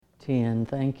10.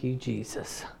 Thank you,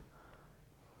 Jesus.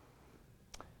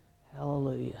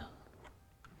 Hallelujah.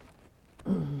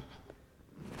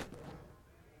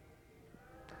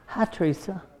 Hi,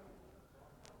 Teresa.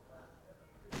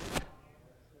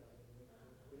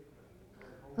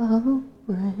 Oh,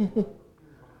 wait.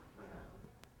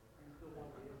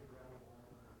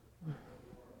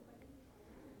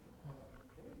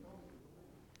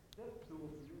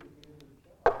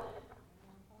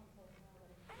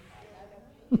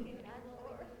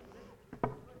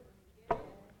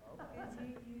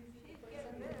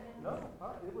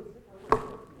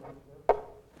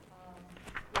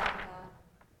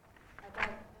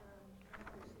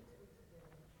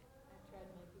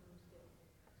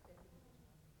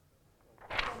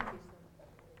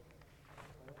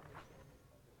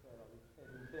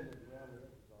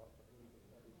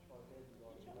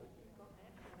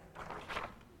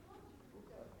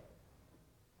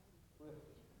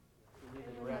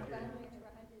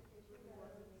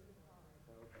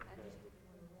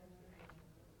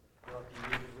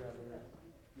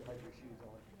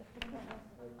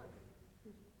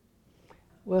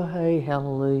 Well, hey,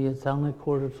 hallelujah. It's only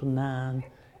 9:15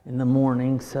 in the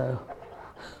morning, so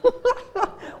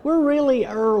we're really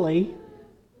early.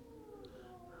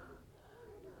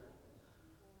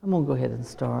 I'm going to go ahead and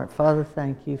start. Father,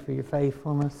 thank you for your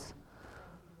faithfulness.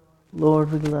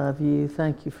 Lord, we love you.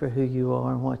 Thank you for who you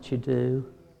are and what you do.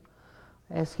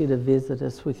 I ask you to visit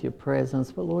us with your presence,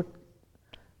 but Lord,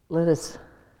 let us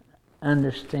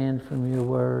understand from your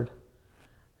word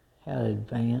how to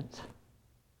advance,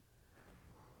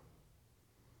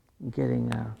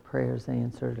 getting our prayers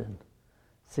answered and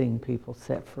seeing people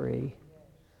set free.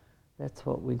 That's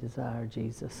what we desire,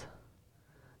 Jesus.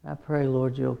 I pray,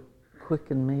 Lord, you'll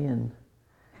quicken me and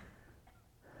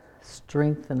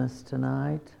strengthen us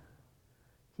tonight.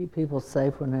 Keep people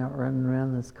safe when they're out running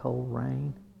around this cold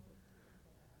rain.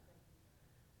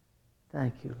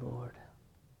 Thank you, Lord.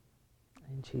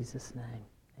 In Jesus' name,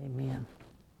 amen.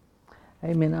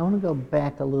 Amen. I want to go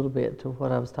back a little bit to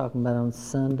what I was talking about on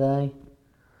Sunday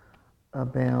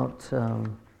about,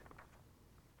 and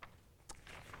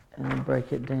I'll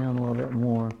break it down a little bit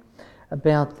more,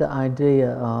 about the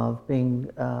idea of being,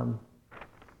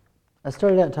 I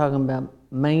started out talking about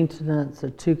maintenance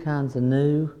of two kinds of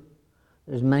new.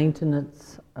 There's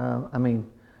maintenance,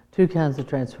 two kinds of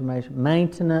transformation.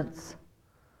 Maintenance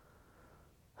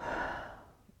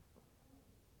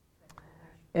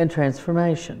and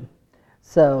transformation.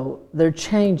 So there are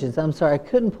changes. I'm sorry, I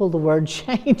couldn't pull the word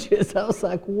changes. I was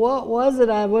like, what was it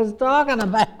I was talking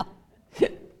about?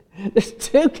 There's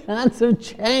two kinds of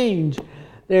change.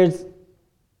 There's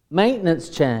maintenance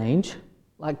change,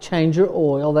 like change your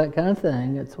oil, that kind of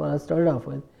thing. That's what I started off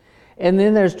with. And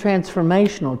then there's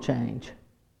transformational change.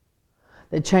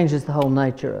 That changes the whole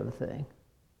nature of a thing.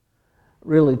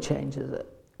 Really changes it.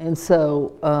 And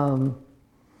so,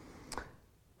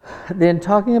 then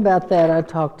talking about that, I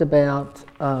talked about,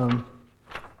 there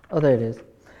it is.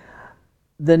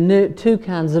 The new, two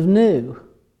kinds of new.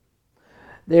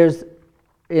 There's,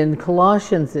 in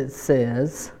Colossians it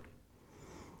says,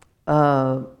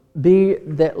 be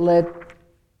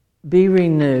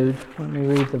renewed. Let me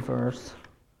read the verse.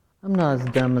 I'm not as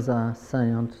dumb as I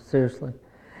sound, seriously.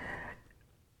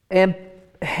 And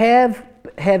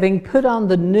having put on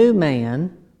the new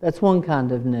man, that's one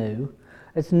kind of new.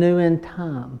 It's new in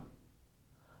time.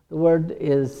 The word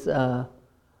is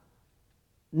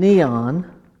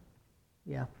neon.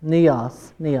 Yeah,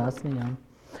 neos, neon.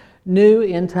 New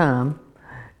in time.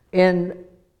 And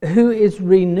who is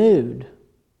renewed,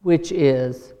 which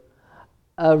is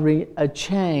a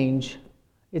change.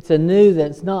 It's a new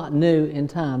that's not new in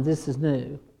time. This is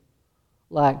new.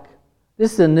 Like,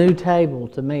 this is a new table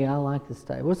to me. I like this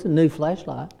table. It's a new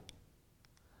flashlight.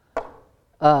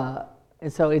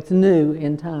 And so it's new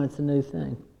in time. It's a new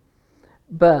thing.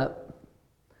 But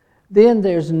then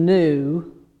there's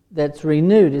new that's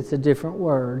renewed. It's a different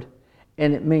word.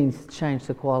 And it means change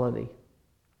the quality.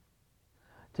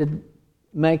 To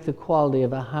make the quality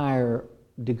of a higher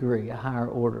degree, a higher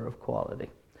order of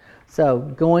quality. So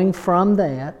going from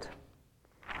that,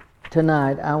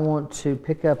 tonight I want to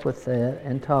pick up with that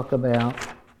and talk about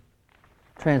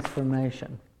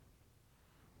transformation.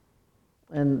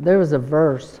 And there was a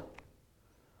verse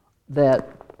that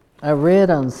I read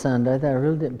on Sunday that I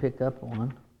really didn't pick up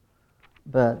on,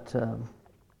 but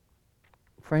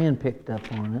Fran picked up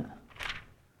on it.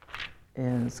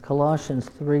 And it's Colossians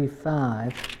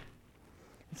 3:5.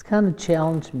 It's kind of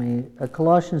challenged me.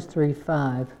 Colossians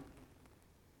 3:5.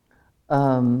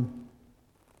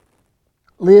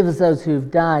 Live as those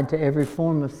who've died to every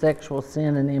form of sexual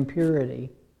sin and impurity.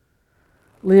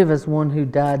 Live as one who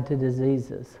died to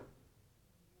diseases.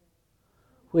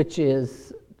 which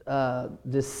is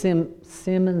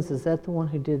Simmons, is that the one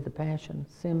who did the Passion?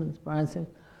 Simmons, Brian Simmons.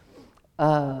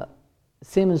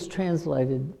 Simmons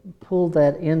pulled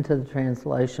that into the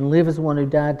translation. Live as one who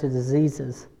died to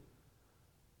diseases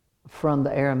from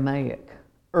the Aramaic,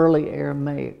 early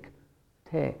Aramaic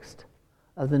text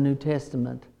of the New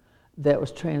Testament that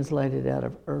was translated out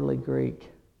of early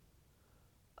Greek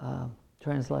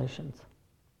translations.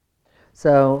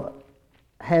 So,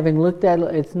 having looked at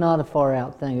it, it's not a far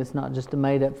out thing. It's not just a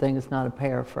made up thing. It's not a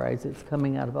paraphrase. It's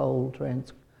coming out of old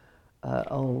transcripts.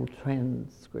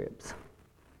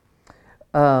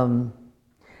 And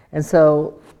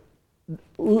so,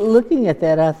 looking at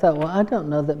that, I thought, well, I don't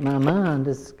know that my mind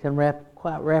can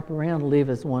quite wrap around live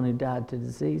as one who died to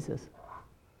diseases.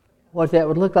 What that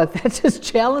would look like, that just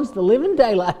challenged the living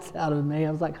daylights out of me.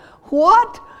 I was like,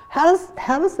 what? How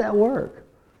does that work?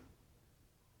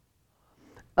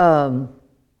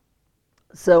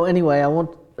 So anyway, I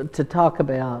want to talk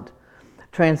about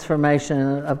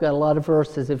transformation. I've got a lot of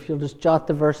verses. If you'll just jot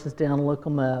the verses down and look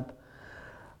them up.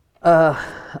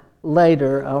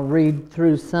 Later, I'll read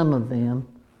through some of them.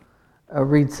 I'll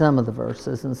read some of the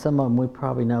verses, and some of them we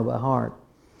probably know by heart.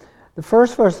 The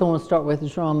first verse I want to start with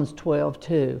is Romans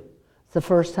 12:2. It's the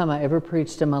first time I ever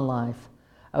preached in my life.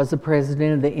 I was the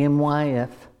president of the MYF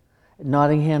at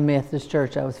Nottingham Methodist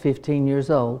Church. I was 15 years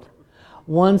old.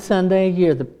 One Sunday a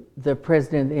year, the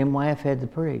president of the MYF had to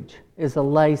preach. It was a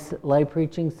lay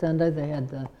preaching Sunday. They had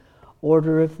the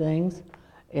order of things.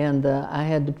 And I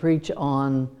had to preach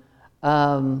on,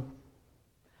 I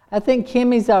think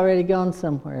Kimmy's already gone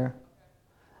somewhere.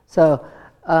 So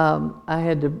I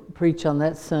had to preach on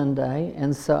that Sunday.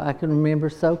 And so I can remember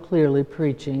so clearly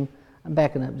preaching. I'm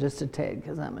backing up just a tad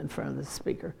because I'm in front of the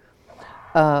speaker.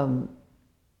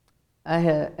 I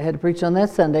had to preach on that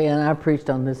Sunday, and I preached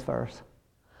on this verse.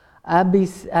 I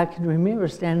can remember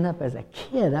standing up as a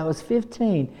kid. I was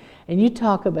 15. And you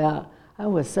talk about, I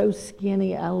was so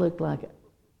skinny, I looked like,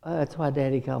 that's why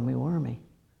Daddy called me Wormy.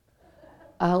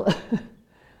 I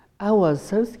was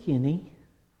so skinny.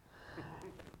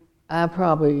 I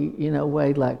probably,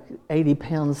 weighed like 80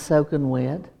 pounds soaking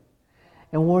wet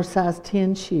and wore size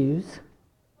 10 shoes.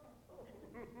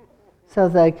 So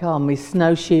they called me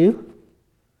Snowshoe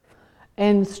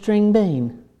and String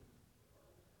Bean.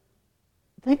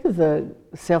 Think of the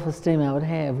self-esteem I would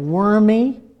have.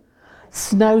 Wormy,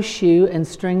 Snowshoe, and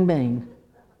String Bean,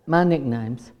 my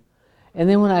nicknames. And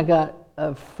then when I got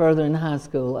further in high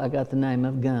school, I got the name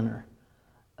of Gunner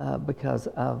because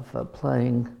of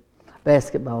playing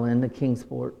basketball in the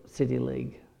Kingsport City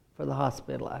League for the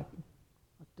hospital. I like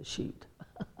to shoot.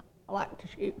 I like to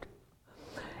shoot.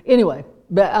 Anyway,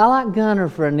 but I like Gunner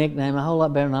for a nickname a whole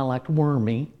lot better than I liked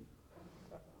Wormy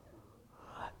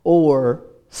or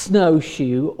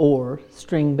Snowshoe or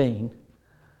String Bean.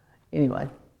 Anyway.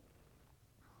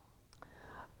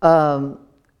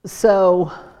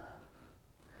 So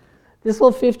this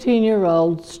little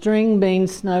 15-year-old String Bean,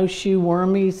 Snowshoe,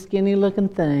 Wormy, skinny-looking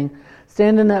thing,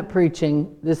 standing up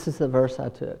preaching, this is the verse I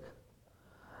took.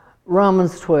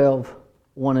 Romans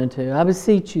 12:1 and 2. I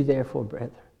beseech you, therefore,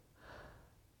 brethren,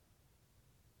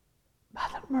 by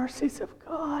the mercies of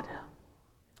God,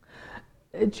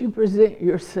 that you present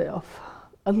yourself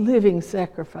a living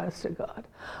sacrifice to God,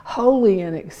 holy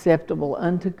and acceptable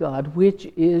unto God, which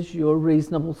is your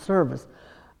reasonable service.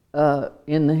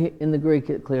 In the Greek,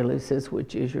 it clearly says,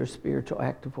 which is your spiritual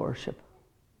act of worship.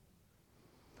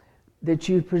 That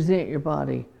you present your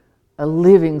body a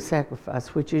living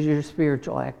sacrifice, which is your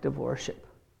spiritual act of worship.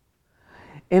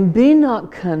 And be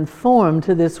not conformed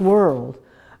to this world,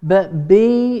 but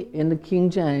be, in the King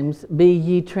James, be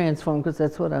ye transformed, because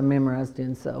that's what I memorized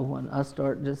in. So when I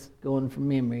start just going from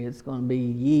memory, it's going to be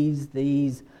ye's,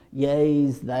 these,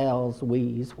 yeas, thous,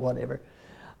 we's, whatever.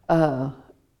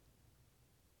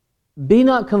 Be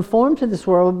not conformed to this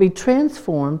world, but be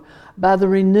transformed by the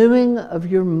renewing of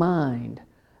your mind,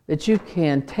 that you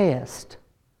can test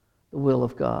the will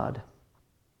of God,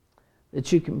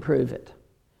 that you can prove it.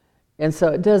 And so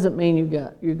it doesn't mean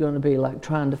you're going to be like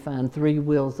trying to find three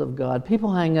wills of God.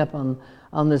 People hang up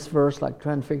on this verse like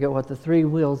trying to figure out what the three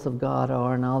wills of God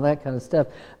are and all that kind of stuff.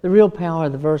 The real power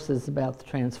of the verse is about the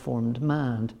transformed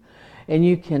mind. And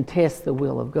you can test the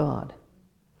will of God.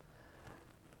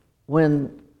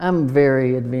 When I'm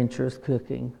very adventurous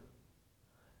cooking.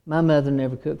 My mother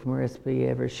never cooked from a recipe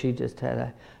ever. She just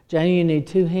had Janie, you need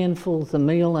 2 handfuls of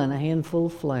meal and a handful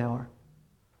of flour.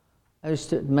 I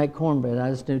used to make cornbread. I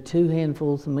just knew 2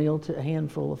 handfuls of meal, a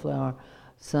handful of flour,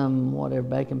 some whatever,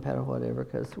 baking powder, whatever,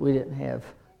 because we didn't have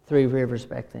 3 Rivers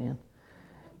back then.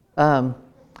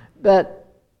 But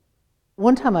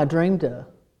one time I dreamed a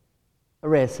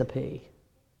recipe.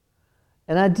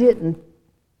 And I didn't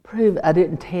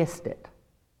test it.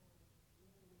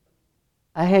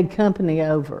 I had company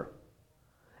over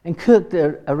and cooked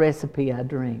a recipe I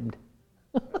dreamed.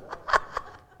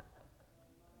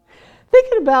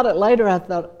 Thinking about it later, I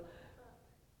thought,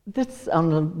 this on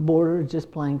the border of just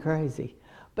plain crazy.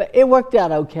 But it worked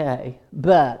out okay.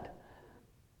 But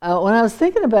when I was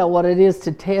thinking about what it is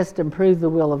to test and prove the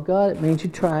will of God, it means you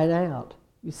try it out.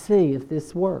 You see if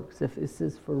this works, if this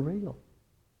is for real.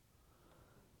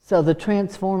 So the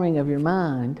transforming of your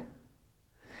mind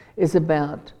is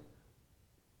about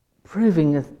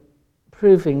proving,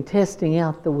 testing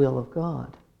out the will of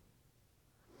God.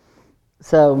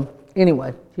 So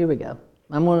anyway, here we go.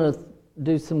 I'm going to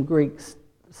do some Greek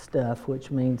stuff, which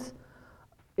means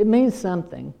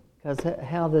something, because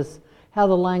how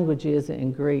the language is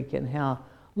in Greek and how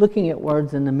looking at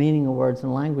words and the meaning of words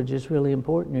and language is really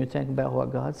important. You're thinking about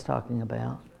what God's talking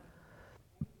about.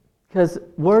 Because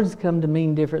words come to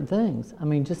mean different things. I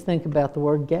mean, just think about the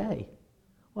word gay.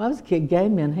 When I was a kid, gay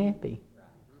meant happy.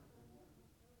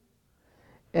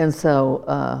 And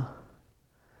so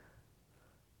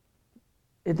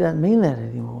it doesn't mean that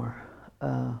anymore.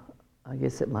 I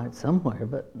guess it might somewhere,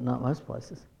 but not most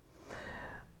places.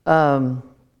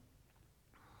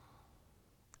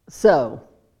 So,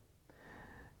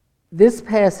 this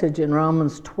passage in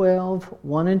Romans 12,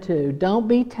 1 and 2, don't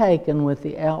be taken with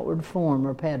the outward form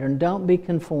or pattern. Don't be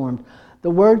conformed. The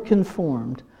word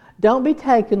conformed. Don't be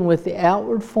taken with the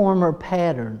outward form or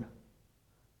pattern.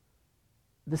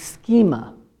 The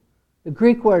schema. The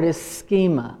Greek word is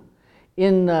schema.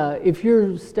 If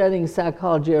you're studying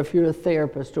psychology or if you're a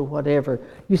therapist or whatever,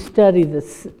 you study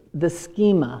the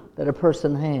schema that a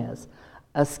person has.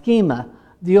 A schema.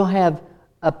 You'll have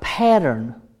a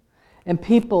pattern. And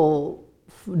people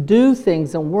do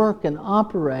things and work and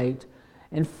operate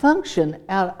and function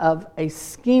out of a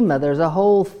schema. There's a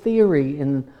whole theory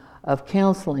of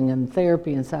counseling and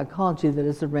therapy and psychology that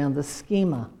is around the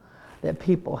schema that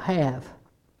people have.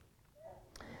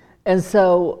 And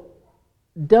so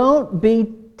don't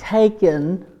be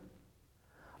taken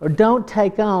or don't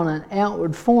take on an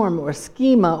outward form or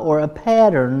schema or a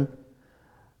pattern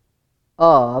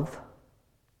of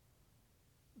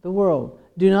the world.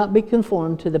 Do not be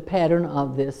conformed to the pattern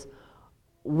of this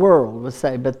world, we'll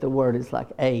say, but the word is like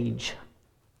age,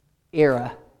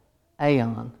 era,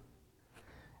 aeon.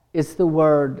 It's the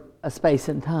word a space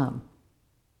and time.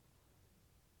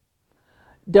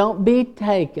 Don't be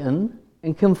taken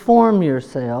and conform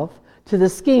yourself to the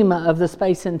schema of the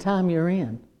space and time you're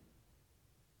in.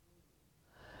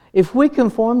 If we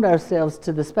conformed ourselves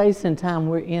to the space and time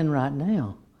we're in right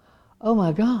now, oh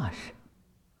my gosh,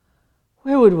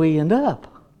 where would we end up?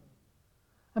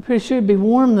 I'm pretty sure it'd be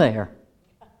warm there.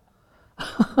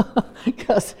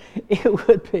 Because it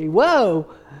would be,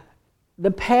 whoa,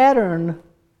 the pattern,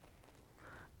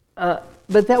 but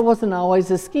that wasn't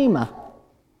always a schema.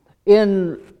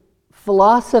 In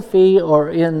philosophy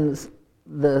or in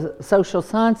the social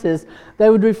sciences, they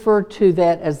would refer to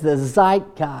that as the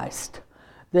Zeitgeist.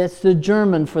 That's the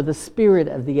German for the spirit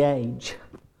of the age.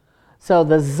 So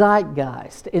the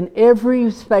Zeitgeist, in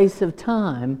every space of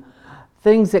time,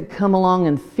 things that come along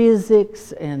in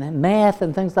physics and math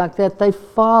and things like that, they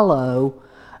follow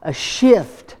a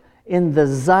shift in the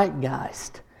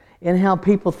Zeitgeist, in how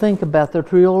people think about the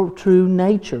true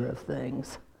nature of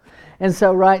things. And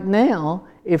so right now,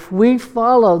 if we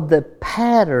followed the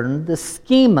pattern, the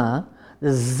schema,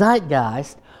 the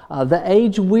Zeitgeist of the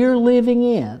age we're living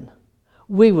in,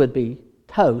 we would be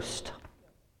toast.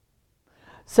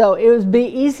 So it would be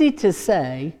easy to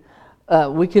say,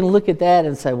 we can look at that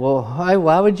and say, well,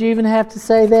 why would you even have to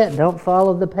say that? Don't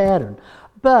follow the pattern.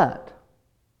 But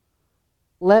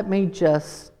let me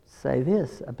just say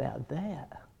this about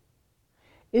that.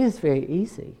 It is very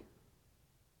easy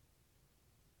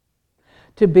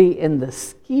to be in the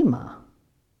schema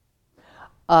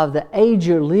of the age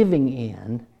you're living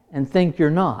in and think you're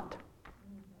not.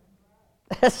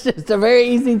 That's just a very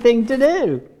easy thing to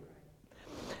do.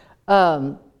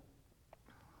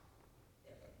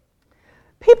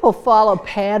 People follow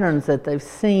patterns that they've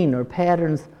seen or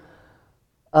patterns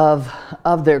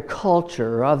of their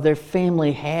culture or of their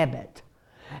family habit,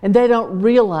 and they don't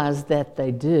realize that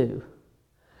they do.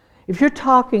 If you're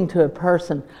talking to a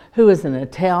person who is an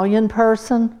Italian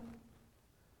person,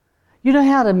 you know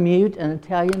how to mute an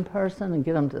Italian person and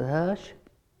get them to hush?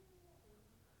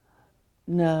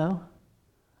 No.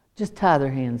 Just tie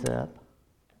their hands up.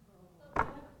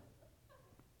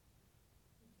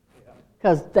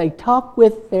 Because they talk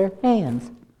with their hands.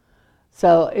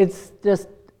 So it's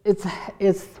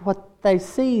what they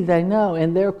see, they know.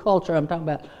 In their culture, I'm talking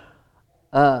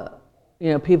about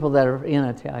people that are in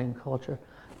Italian culture.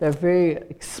 They're very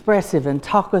expressive and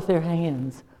talk with their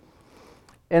hands.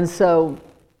 And so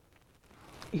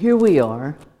here we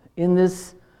are in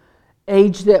this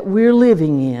age that we're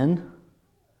living in.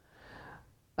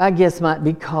 I guess might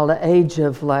be called an age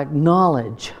of like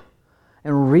knowledge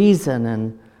and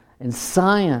reason and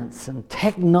science and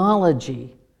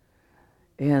technology.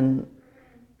 And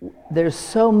there's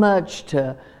so much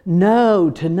to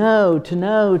know.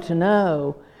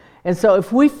 And so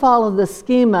if we follow the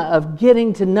schema of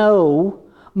getting to know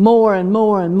more and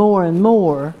more and more and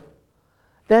more,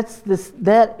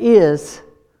 that is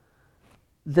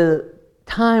the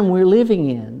time we're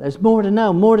living in. There's more to know.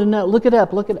 Look it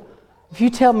up. If you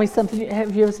tell me something,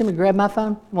 have you ever seen me grab my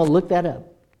phone? I'm going to look that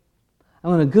up. I'm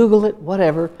going to Google it,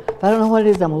 whatever. If I don't know what it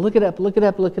is, I'm going to look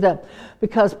it up.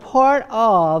 Because part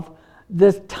of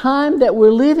the time that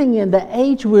we're living in, the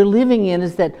age we're living in,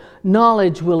 is that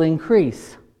knowledge will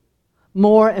increase.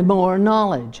 More and more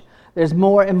knowledge. There's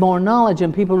more and more knowledge,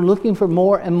 and people are looking for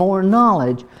more and more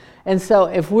knowledge. And so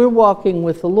if we're walking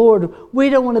with the Lord, we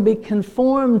don't want to be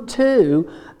conformed to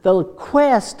the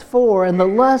quest for and the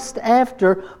lust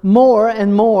after more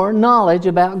and more knowledge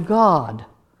about God.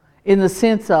 In the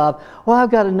sense of, well, I've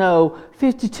got to know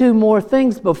 52 more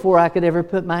things before I could ever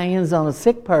put my hands on a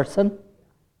sick person.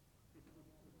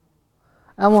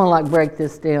 I want to break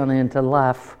this down into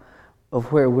life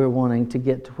of where we're wanting to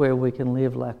get to where we can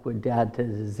live like we're dead to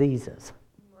diseases.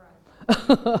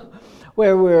 Right.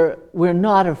 Where we're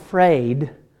not afraid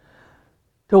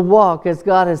to walk as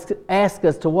God has asked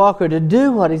us to walk, or to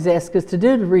do what He's asked us to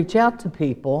do, to reach out to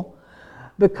people,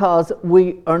 because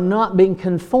we are not being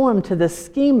conformed to the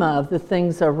schema of the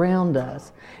things around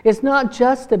us. It's not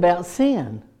just about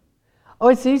sin. Oh,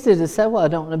 it's easy to say, well, I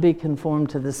don't want to be conformed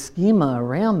to the schema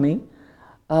around me,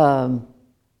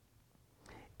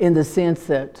 in the sense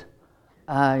that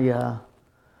I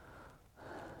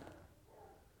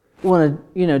want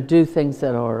to, do things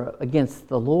that are against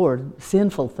the Lord,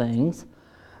 sinful things,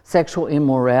 sexual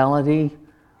immorality,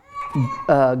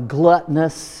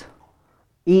 gluttonous,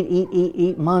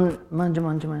 eat,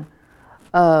 munge.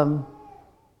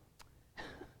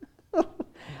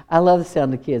 I love the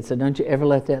sound of kids, so don't you ever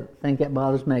let that think that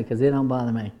bothers me, because it don't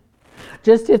bother me.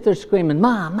 Just if they're screaming,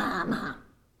 Mom, Mom, Mom.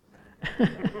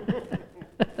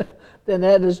 Then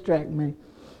that distracts me.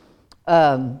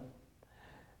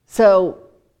 So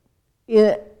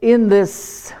in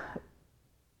this,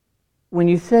 when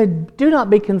you said, do not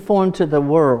be conformed to the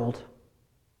world,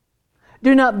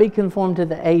 do not be conformed to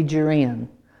the age you're in.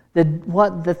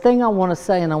 The thing I want to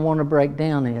say and I want to break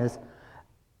down is,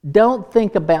 don't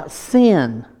think about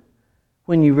sin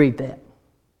when you read that.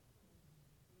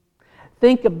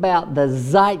 Think about the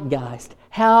zeitgeist.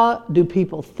 How do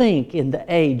people think in the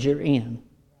age you're in?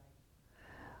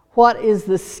 What is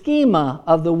the schema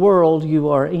of the world you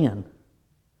are in?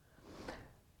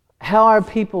 How are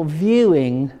people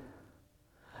viewing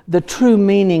the true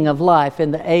meaning of life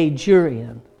in the age you're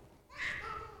in?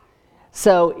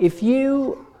 So if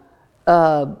you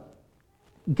go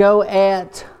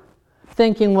at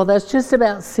thinking, well, that's just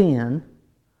about sin,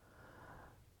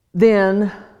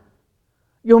 then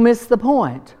you'll miss the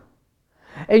point.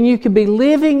 And you could be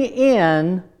living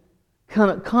in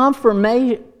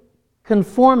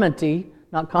conformity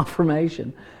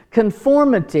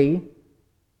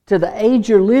to the age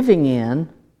you're living in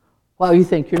while you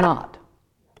think you're not.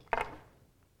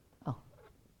 Oh,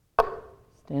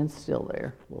 stand still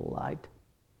there, little light.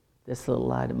 This little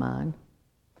light of mine.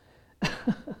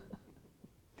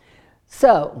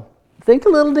 So, think a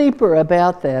little deeper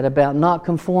about that, about not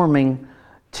conforming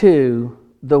to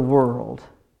the world.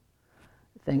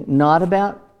 Think not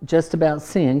just about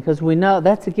sin, because we know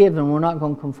that's a given. We're not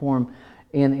going to conform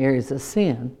in areas of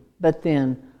sin. But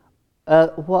then,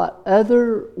 what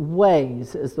other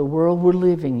ways is the world we're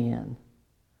living in?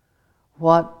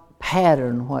 What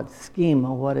pattern, what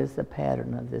schema, what is the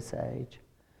pattern of this age?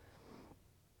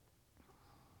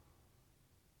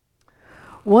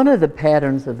 One of the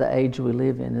patterns of the age we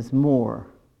live in is more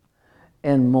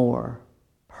and more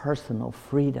personal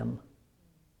freedom.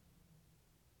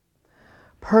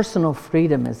 Personal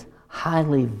freedom is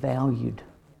highly valued.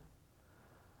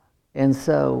 And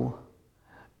so,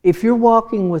 if you're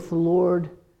walking with the Lord,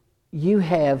 you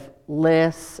have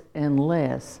less and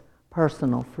less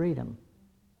personal freedom.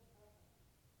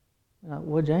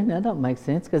 Well, Jane, that don't make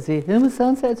sense, because whom the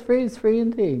Son sets free is free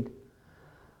indeed.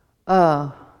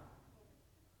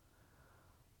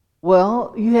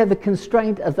 Well, you have the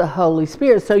constraint of the Holy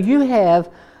Spirit. So you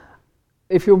have,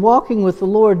 if you're walking with the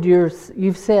Lord,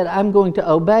 you've said, I'm going to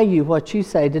obey you, what you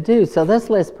say to do. So that's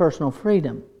less personal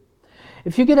freedom.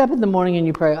 If you get up in the morning and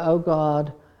you pray, oh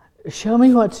God, show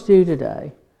me what to do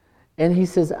today. And he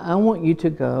says, I want you to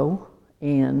go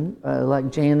and,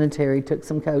 like Jan and Terry took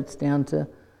some coats down to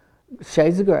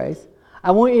Shades of Grace.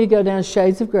 I want you to go down to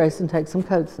Shades of Grace and take some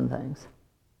coats and things.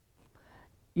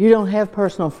 You don't have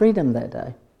personal freedom that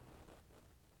day.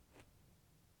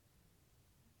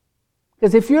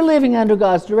 Because if you're living under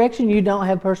God's direction, you don't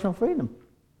have personal freedom.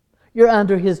 You're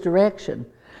under His direction.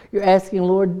 You're asking,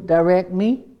 Lord, direct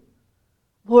me.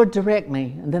 Lord, direct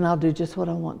me, and then I'll do just what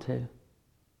I want to.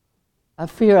 I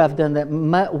fear I've done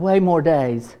that way more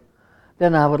days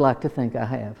than I would like to think I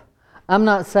have. I'm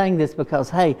not saying this because,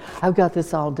 hey, I've got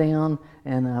this all down,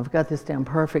 and I've got this down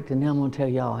perfect, and now I'm going to tell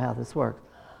y'all how this works.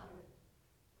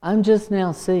 I'm just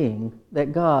now seeing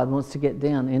that God wants to get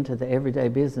down into the everyday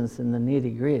business and the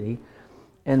nitty-gritty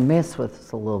and mess with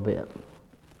us a little bit.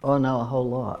 Oh, no, a whole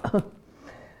lot.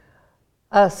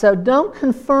 So don't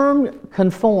conform.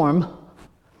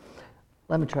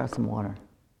 Let me try some water.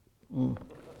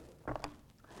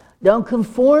 Don't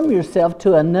conform yourself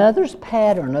to another's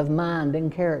pattern of mind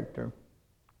and character.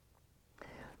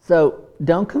 So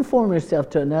don't conform yourself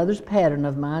to another's pattern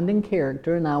of mind and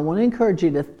character. And I want to encourage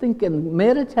you to think and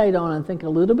meditate on and think a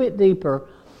little bit deeper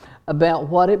about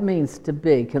what it means to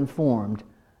be conformed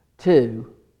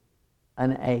to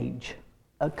an age,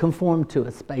 conformed to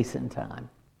a space and time,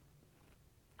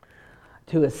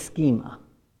 to a schema.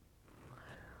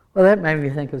 Well, that made me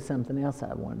think of something else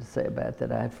I wanted to say about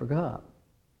that I had forgot.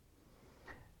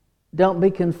 Don't be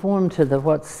conformed to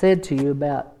what's said to you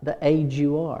about the age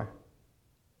you are.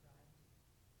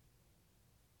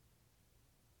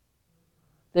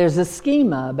 There's a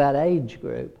schema about age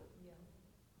group.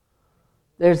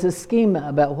 There's a schema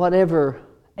about whatever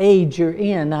age you're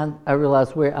in. I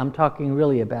realize I'm talking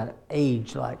really about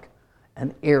age, like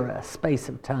an era, a space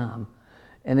of time,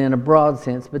 and in a broad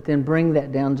sense, but then bring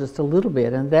that down just a little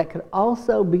bit. And that could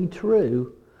also be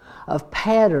true of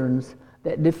patterns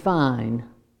that define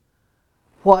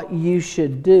what you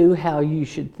should do, how you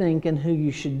should think, and who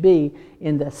you should be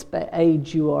in the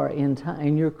age you are in time,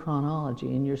 in your chronology,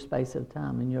 in your space of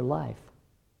time, in your life.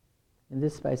 In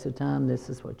this space of time, this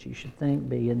is what you should think,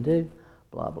 be, and do,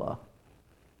 blah, blah.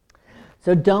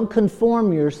 So don't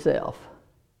conform yourself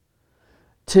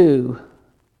to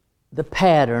the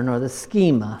pattern or the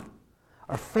schema,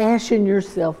 or fashion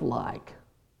yourself like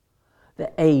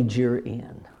the age you're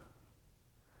in.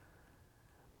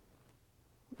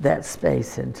 That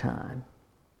space and time.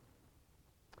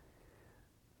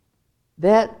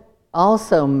 That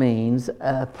also means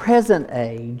a present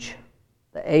age,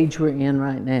 the age we're in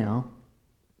right now,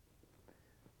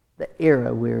 the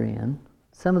era we're in.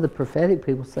 Some of the prophetic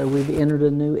people say we've entered a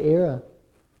new era.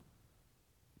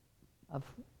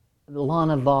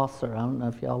 Lana Vosser, I don't know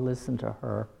if y'all listen to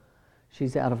her.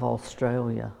 She's out of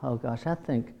Australia. Oh gosh, I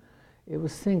think it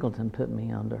was Singleton put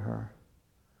me onto her.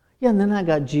 Yeah, and then I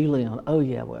got Julie on. Oh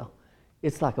yeah, well,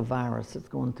 it's like a virus that's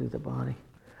going through the body.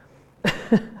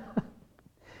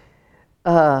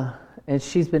 And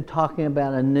she's been talking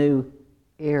about a new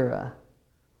era.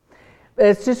 But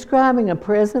it's describing a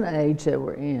present age that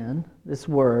we're in. This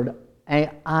word,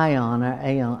 aion, or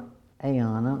aeon, I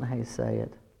don't know how you say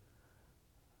it.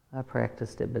 I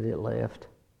practiced it, but it left.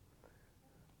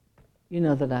 You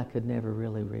know that I could never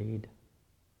really read.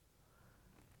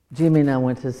 Jimmy and I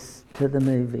went to the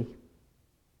movie.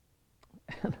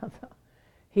 And I thought,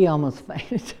 he almost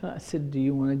fainted. I said, do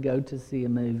you want to go to see a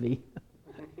movie?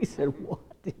 He said, what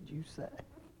did you say?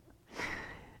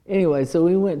 Anyway, so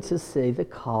we went to see The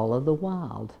Call of the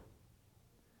Wild.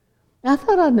 I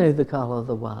thought I knew The Call of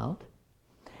the Wild.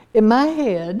 In my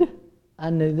head, I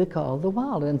knew The Call of the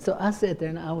Wild. And so I sat there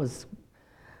and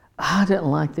I didn't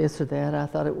like this or that. I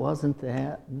thought it wasn't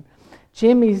that. And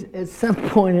Jimmy, at some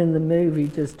point in the movie,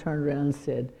 just turned around and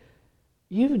said,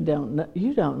 you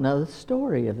don't know the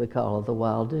story of The Call of the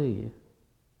Wild, do you?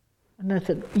 And I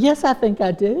said, yes, I think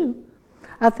I do.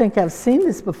 I think I've seen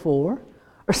this before,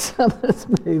 or some of this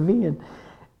movie.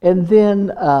 And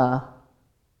then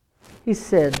he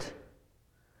said,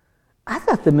 I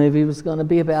thought the movie was going to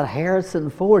be about Harrison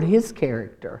Ford, his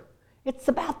character. It's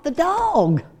about the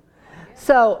dog.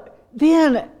 So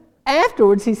then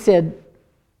afterwards he said,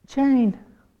 Jane,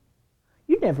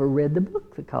 you never read the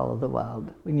book, The Call of the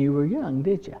Wild, when you were young,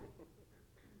 did you?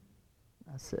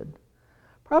 I said,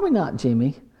 probably not,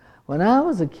 Jimmy. When I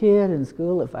was a kid in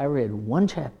school, if I read one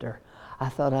chapter, I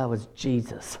thought I was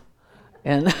Jesus.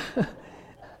 And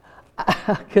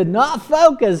I could not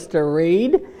focus to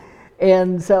read.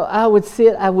 And so I would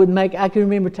sit, I can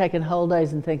remember taking whole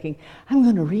days and thinking, I'm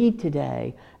going to read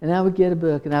today. And I would get a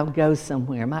book and I would go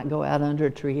somewhere. I might go out under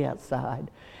a tree outside.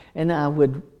 And I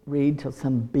would read till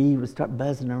some bee would start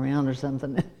buzzing around or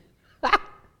something.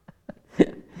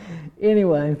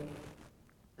 Anyway,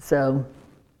 so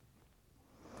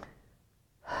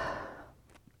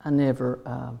I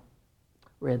never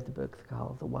read the book, The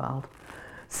Call of the Wild.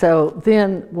 So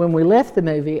then when we left the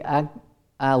movie,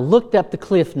 I looked up the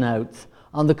Cliff Notes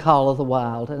on The Call of the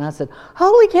Wild, and I said,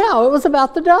 holy cow, it was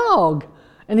about the dog.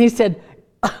 And he said,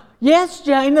 yes,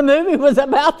 Jane, the movie was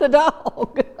about the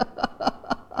dog.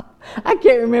 I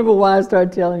can't remember why I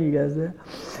started telling you guys that.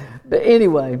 But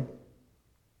anyway,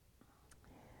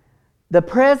 the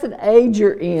present age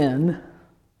you're in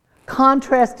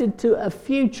contrasted to a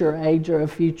future age or a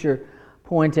future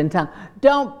point in time.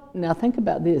 Now think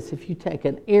about this. If you take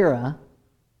an era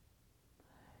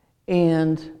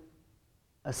and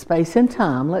a space and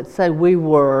time, let's say we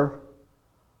were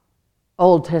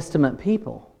Old Testament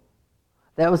people.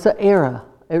 That was an era.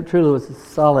 It truly was a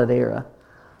solid era.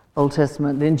 Old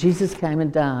Testament. Then Jesus came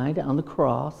and died on the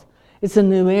cross. It's a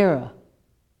new era.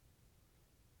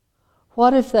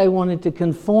 What if they wanted to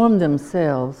conform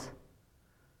themselves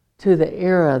to the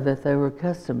era that they were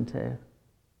accustomed to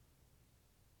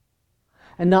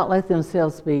and not let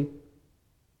themselves be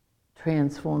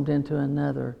transformed into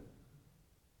another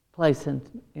place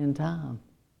in time?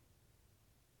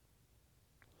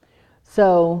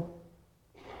 So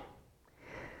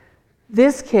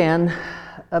this can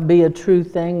be a true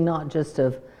thing, not just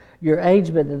of your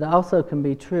age, but it also can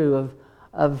be true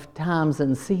of times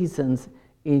and seasons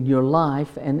in your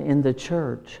life and in the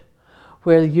church,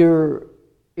 where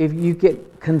if you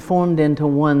get conformed into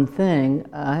one thing.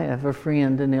 I have a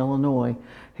friend in Illinois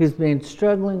who's been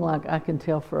struggling, like I can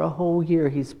tell, for a whole year.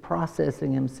 He's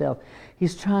processing himself.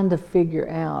 He's trying to figure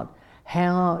out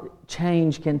how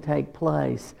change can take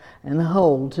place and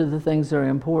hold to the things that are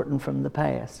important from the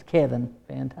past. Kevin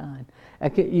Van Tyne.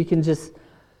 You can just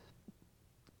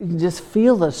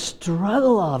feel the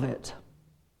struggle of it.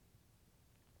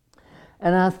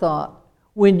 And I thought,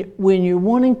 when you're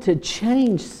wanting to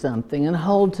change something and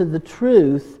hold to the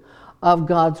truth of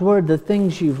God's Word, the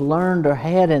things you've learned or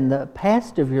had in the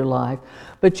past of your life,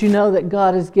 but you know that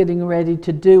God is getting ready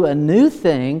to do a new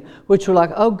thing, which we're like,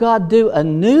 oh God, do a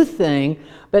new thing,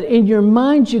 but in your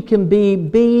mind you can be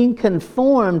being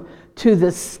conformed to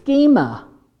the schema,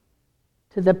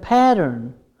 to the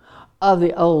pattern of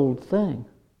the old thing,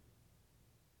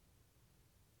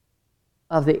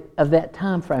 of that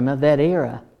time frame, of that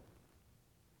era.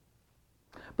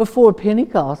 Before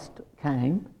Pentecost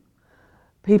came,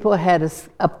 people had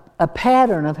a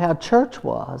pattern of how church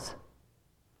was.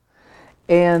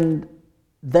 And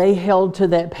they held to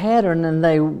that pattern, and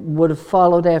they would have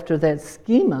followed after that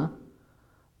schema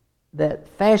that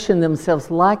fashioned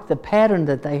themselves like the pattern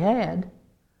that they had.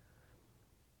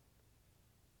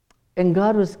 And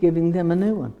God was giving them a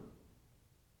new one.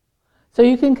 So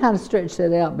you can kind of stretch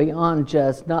that out beyond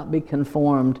just not be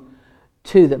conformed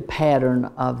to the pattern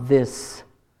of this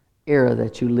era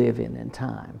that you live in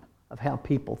time, of how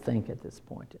people think at this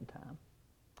point in time.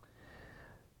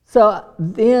 So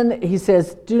then he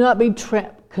says, do not be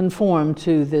conformed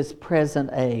to this present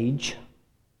age,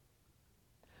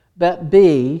 but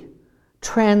be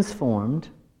transformed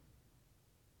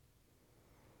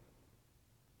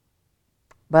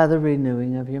by the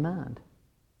renewing of your mind.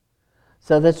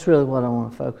 So that's really what I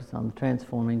want to focus on,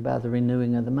 transforming by the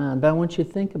renewing of the mind. But I want you to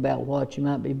think about what you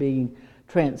might be being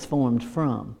transformed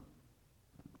from.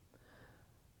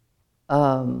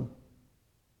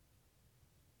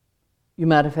 You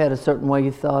might have had a certain way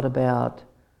you thought about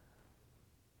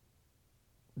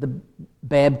the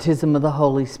baptism of the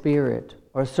Holy Spirit,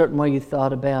 or a certain way you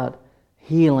thought about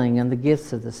healing and the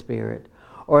gifts of the Spirit,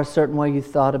 or a certain way you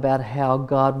thought about how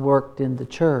God worked in the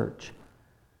church.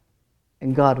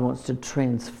 And God wants to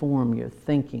transform your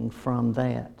thinking from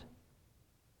that.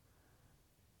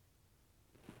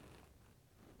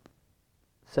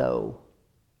 So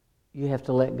you have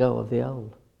to let go of the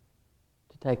old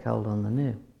to take hold on the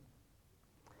new.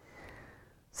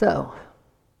 So,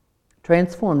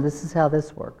 transformed, this is how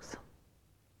this works.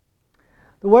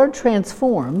 The word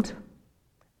transformed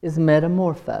is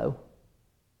metamorpho,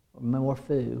 or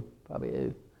morpho, probably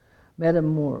oo.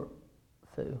 Metamorpho,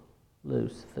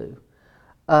 loose, foo.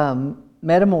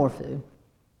 Metamorpho.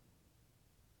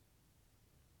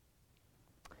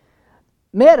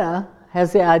 Meta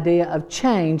has the idea of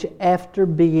change after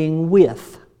being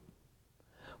with,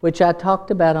 which I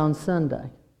talked about on Sunday.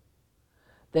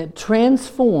 That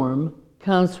transform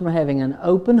comes from having an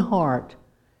open heart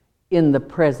in the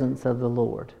presence of the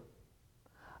Lord.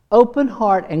 Open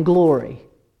heart and glory.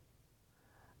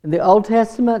 In the Old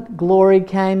Testament, glory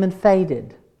came and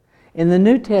faded. In the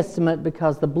New Testament,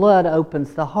 because the blood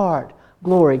opens the heart,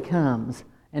 glory comes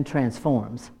and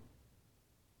transforms.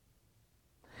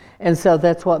 And so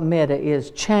that's what meta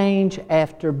is, change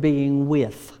after being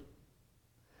with.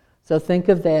 So think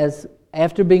of that as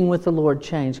after being with the Lord,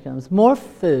 change comes.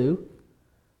 Morpho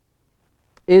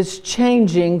is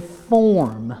changing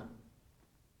form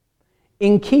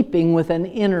in keeping with an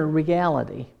inner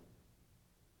reality.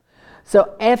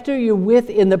 So after you're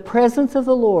in the presence of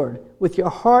the Lord, with your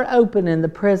heart open in the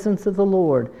presence of the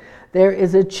Lord, there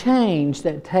is a change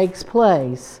that takes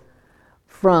place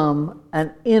from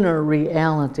an inner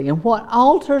reality. And what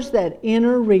alters that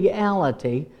inner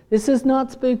reality, this is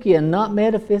not spooky and not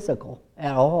metaphysical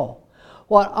at all.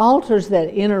 What alters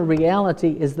that inner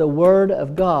reality is the Word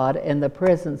of God and the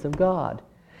presence of God.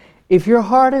 If your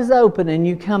heart is open and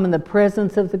you come in the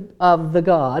presence of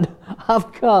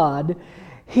God,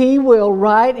 He will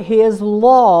write His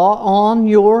law on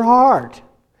your heart.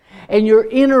 And your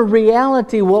inner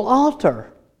reality will alter.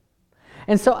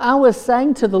 And so I was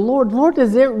saying to the Lord, Lord,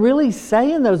 does it really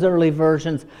say in those early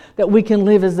versions that we can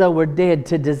live as though we're dead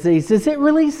to disease? Does it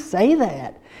really say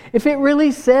that? If it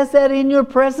really says that in your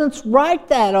presence, write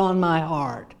that on my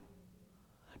heart.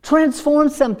 Transform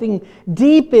something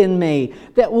deep in me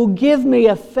that will give me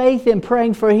a faith in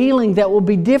praying for healing that will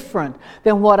be different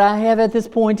than what I have at this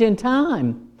point in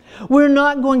time. We're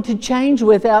not going to change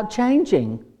without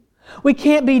changing. We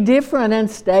can't be different and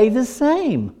stay the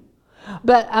same.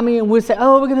 But, we say,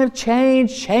 oh, we're going to have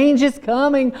change. Change is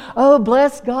coming. Oh,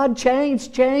 bless God, change.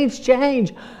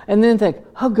 And then think,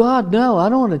 oh, God, no, I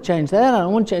don't want to change that. I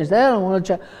don't want to change that.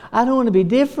 I don't want to be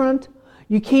different.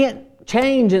 You can't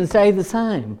change and stay the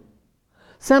same.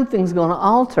 Something's going to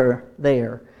alter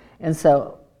there. And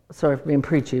so, sorry for being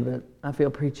preachy, but I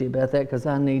feel preachy about that because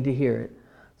I need to hear it.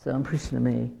 So I'm preaching to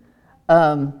me.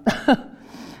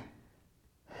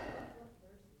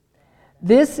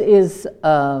 This is...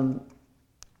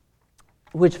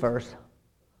 which verse?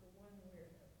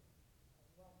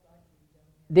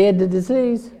 Dead to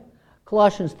disease.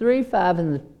 Colossians 3:5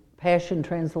 in the Passion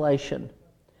Translation.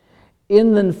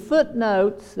 In the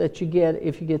footnotes that you get,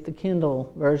 if you get the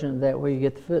Kindle version of that, where you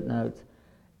get the footnotes,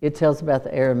 it tells about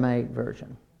the Aramaic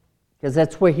version. Because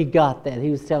that's where he got that.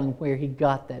 He was telling where he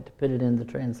got that to put it in the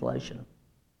translation.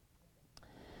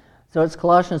 So it's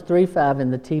Colossians 3:5 in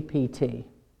the TPT.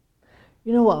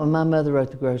 You know what? When my mother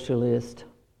wrote the grocery list,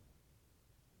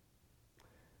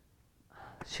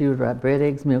 she would write bread,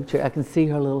 eggs, milk. I can see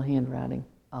her little handwriting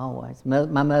always. My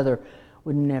mother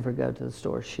would never go to the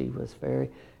store. She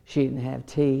didn't have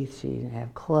teeth. She didn't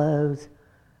have clothes.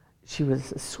 She was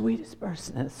the sweetest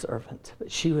person and a servant,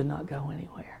 but she would not go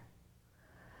anywhere.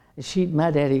 And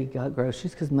my daddy got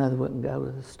groceries because Mother wouldn't go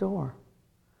to the store.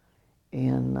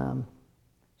 And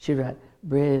she'd write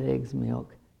bread, eggs,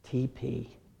 milk, TP.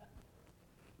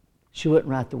 She wouldn't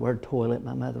write the word toilet.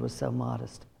 My mother was so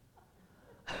modest.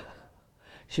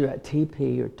 She'd write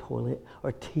TP or toilet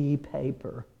or tea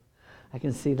paper. I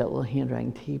can see that little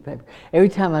handwriting, tea paper. Every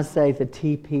time I say the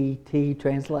TPT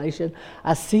translation,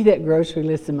 I see that grocery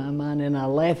list in my mind and I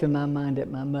laugh in my mind at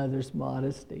my mother's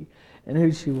modesty and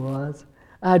who she was.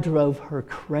 I drove her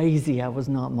crazy. I was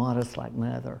not modest like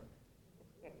Mother.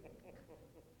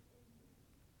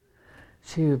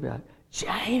 She would be like,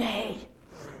 Janie!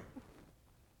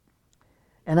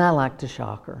 And I like to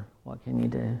shock her. What can you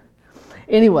do?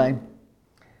 Anyway,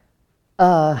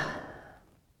 so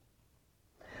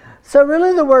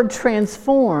really the word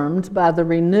transformed by the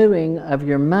renewing of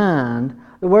your mind,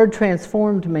 the word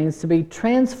transformed means to be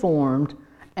transformed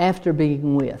after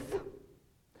being with.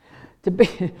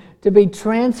 To be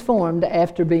transformed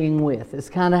after being with is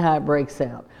kind of how it breaks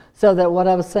out. So that what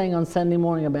I was saying on Sunday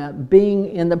morning about being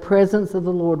in the presence of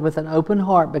the Lord with an open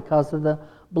heart because of the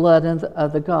blood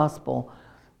of the gospel,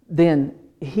 then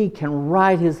He can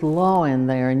write His law in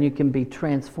there and you can be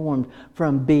transformed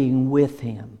from being with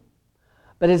Him.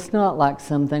 But it's not like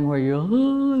something where you're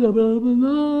blah, blah, blah,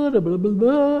 blah, blah, blah,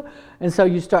 blah, and so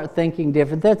you start thinking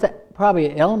different. That's probably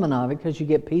an element of it because you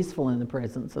get peaceful in the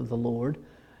presence of the Lord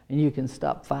and you can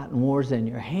stop fighting wars in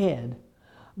your head.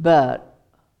 But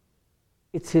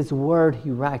it's His Word.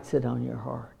 He writes it on your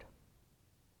heart.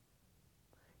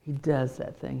 He does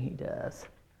that thing He does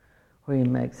where He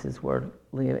makes His Word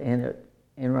live in it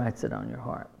and writes it on your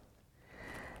heart.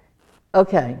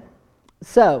 Okay,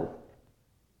 so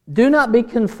do not be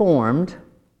conformed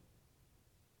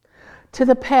to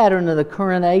the pattern of the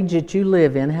current age that you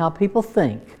live in, how people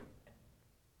think,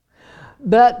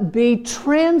 but be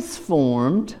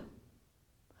transformed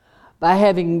by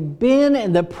having been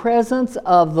in the presence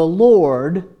of the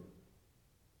Lord,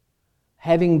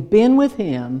 having been with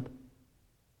Him.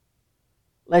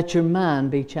 Let your mind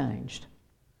be changed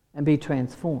and be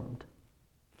transformed.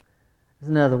 There's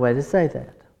another way to say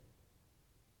that.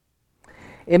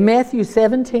 In Matthew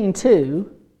 17:2,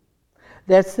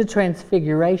 that's the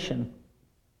transfiguration.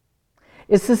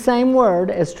 It's the same word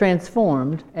as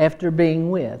transformed after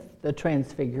being with, the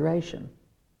transfiguration.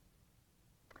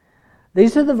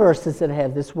 These are the verses that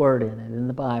have this word in it in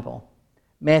the Bible.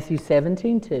 Matthew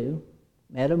 17:2,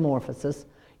 metamorphosis.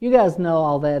 You guys know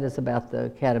all that is about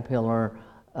the caterpillar,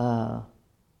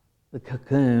 the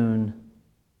cocoon,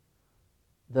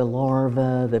 the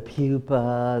larva, the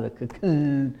pupa, the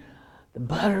cocoon, the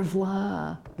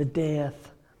butterfly, the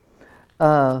death.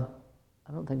 I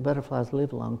don't think butterflies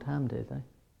live a long time, do they?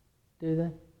 Do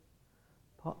they?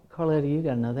 Carletta, you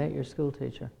got to know that. You're a school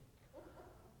teacher.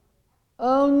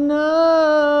 Oh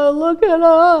no! Look at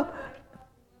her.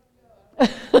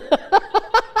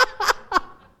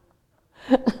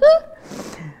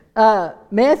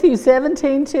 Matthew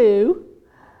 17:2.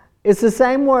 It's the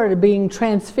same word of being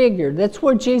transfigured. That's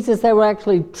where they were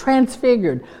actually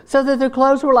transfigured, so that their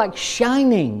clothes were like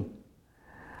shining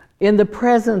in the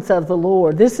presence of the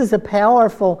Lord. This is a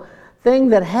powerful thing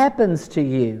that happens to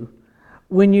you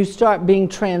when you start being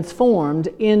transformed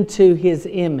into His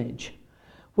image.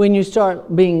 When you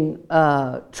start being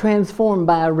transformed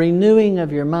by a renewing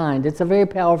of your mind. It's a very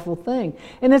powerful thing.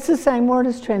 And it's the same word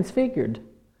as transfigured.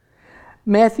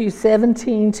 Matthew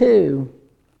 17:2.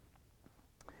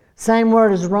 Same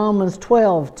word as Romans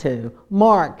 12:2.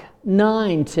 Mark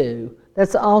 9:2.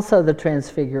 That's also the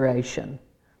transfiguration.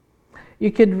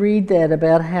 You could read that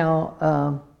about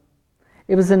how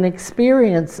it was an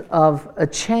experience of a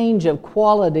change of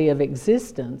quality of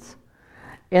existence.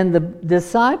 And the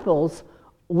disciples,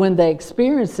 when they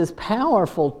experienced this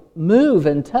powerful move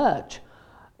and touch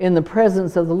in the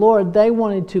presence of the Lord, they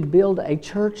wanted to build a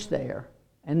church there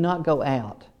and not go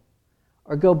out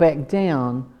or go back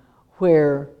down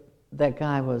where that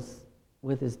guy was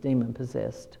with his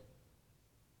demon-possessed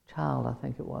child, I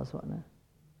think it was, wasn't it?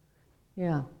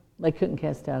 Yeah, they couldn't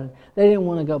cast out. They didn't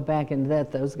want to go back into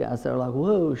that. Those guys, they were like,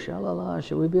 whoa, shalala,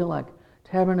 should we be like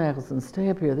Tabernacles and stay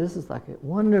up here? This is like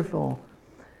wonderful.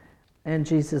 And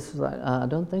Jesus was like, I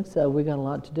don't think so. We got a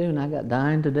lot to do, and I got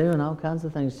dying to do and all kinds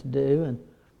of things to do.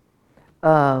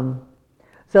 And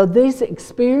so these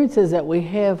experiences that we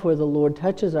have where the Lord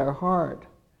touches our heart,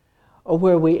 or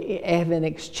where we have an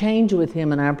exchange with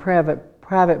Him in our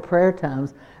private prayer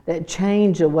times that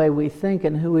change the way we think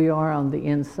and who we are on the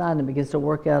inside and begins to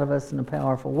work out of us in a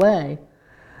powerful way,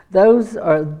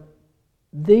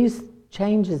 these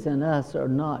changes in us are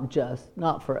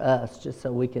not for us just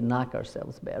so we can knock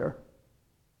ourselves better.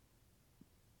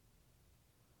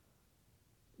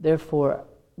 Therefore,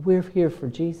 we're here for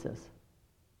Jesus.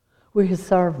 We're His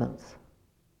servants.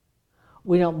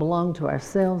 We don't belong to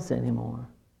ourselves anymore.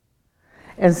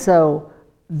 And so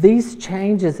these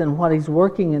changes in what He's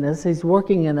working in us, He's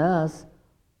working in us,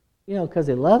 because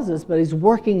He loves us, but He's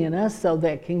working in us so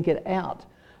that can get out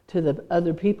to the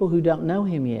other people who don't know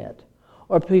Him yet,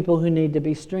 or people who need to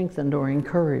be strengthened or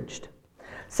encouraged.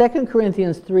 2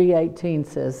 Corinthians 3:18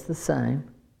 says the same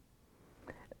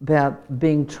about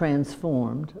being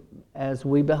transformed. As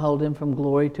we behold Him from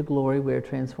glory to glory, we are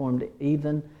transformed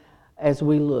even as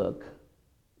we look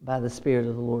by the Spirit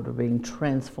of the Lord, are being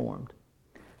transformed.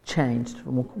 Changed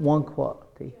from one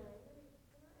quality.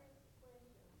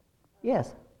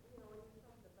 Yes.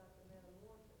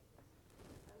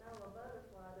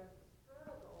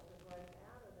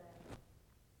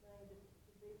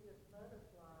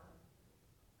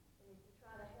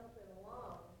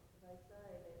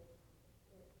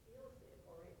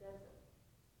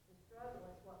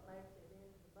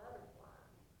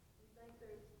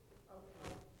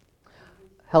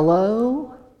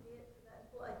 Hello?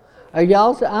 Are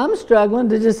y'all? I'm struggling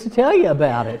to tell you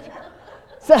about it.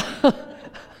 So,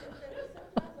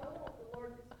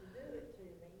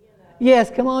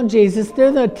 yes, come on, Jesus,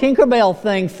 do the Tinkerbell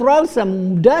thing. Throw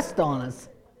some dust on us.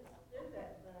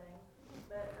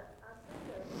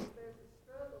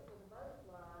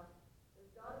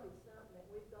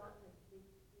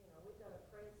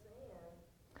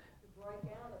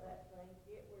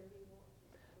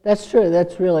 That's true.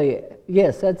 That's really,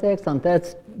 yes, that's excellent.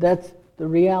 That's the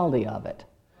reality of it.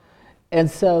 And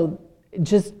so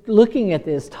just looking at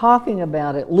this, talking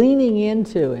about it, leaning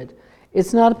into it,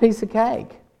 it's not a piece of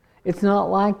cake. It's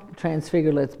not like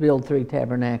Transfigure, let's build 3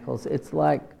 tabernacles. It's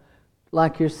like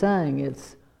you're saying,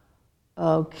 it's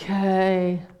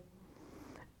okay.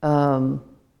 I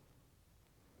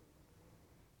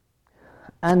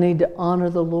need to honor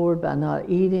the Lord by not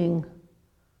eating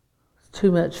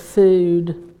too much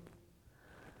food.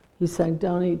 He's saying,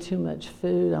 don't eat too much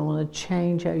food. I want to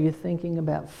change how you're thinking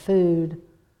about food.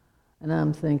 And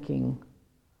I'm thinking,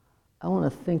 I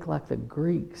want to think like the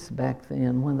Greeks back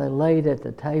then when they laid at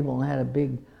the table and had a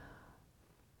big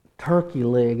turkey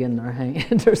leg in their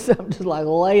hand or something, just like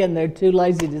laying there too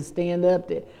lazy to stand up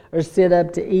to, or sit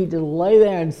up to eat, to lay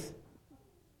there and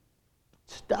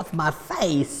stuff my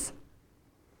face.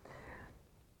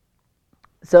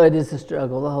 So it is a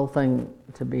struggle. The whole thing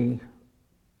to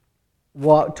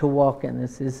walk in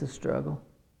this is a struggle.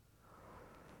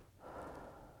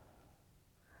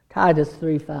 Titus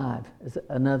 3:5 is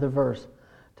another verse.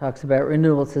 Talks about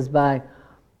renewal. It says by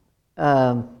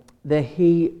the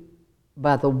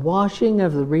washing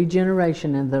of the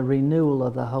regeneration and the renewal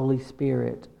of the Holy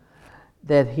Spirit,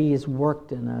 that He has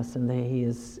worked in us and that He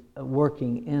is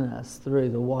working in us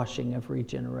through the washing of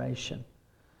regeneration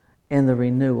and the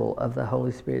renewal of the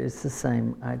Holy Spirit. It's the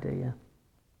same idea.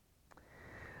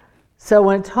 So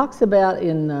when it talks about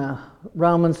in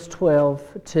Romans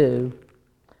 12:2,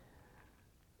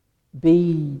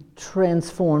 be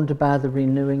transformed by the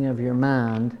renewing of your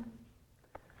mind,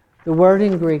 the word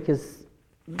in Greek is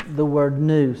the word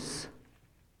nous.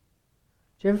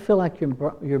 Do you ever feel like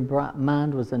your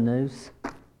mind was a noose?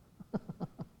 I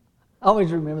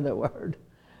always remember that word.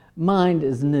 Mind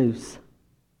is nous.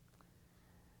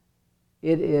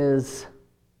 It is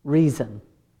reason.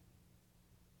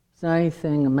 There's not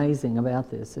anything amazing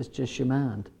about this. It's just your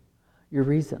mind, your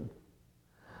reason.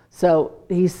 So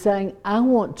he's saying, I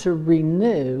want to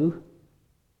renew,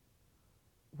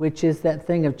 which is that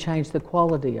thing of change the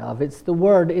quality of. It's the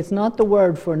word, it's not the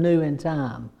word for new in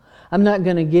time. I'm not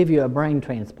going to give you a brain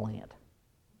transplant.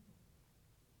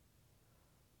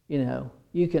 You know,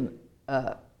 you can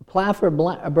apply for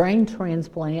a brain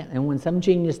transplant, and when some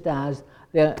genius dies,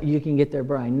 you can get their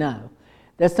brain. No,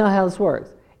 that's not how this works.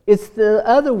 It's the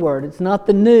other word. It's not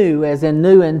the new, as in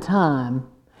new in time.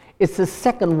 It's the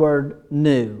second word,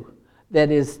 new, that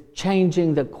is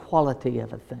changing the quality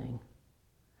of a thing.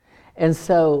 And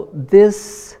so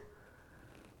this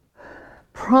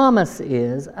promise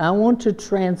is, I want to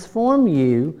transform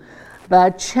you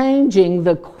by changing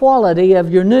the quality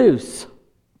of your nous.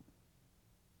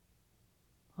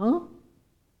 Huh?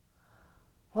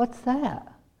 What's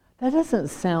that? That doesn't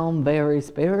sound very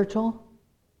spiritual.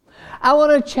 I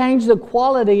want to change the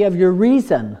quality of your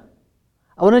reason.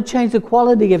 I want to change the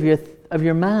quality of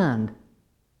your mind,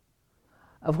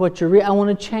 of what I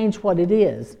want to change what it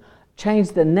is, change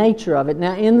the nature of it.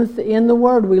 Now, in the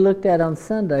word we looked at on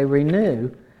Sunday, renew,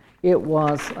 it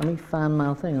was. Let me find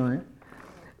my thing on it.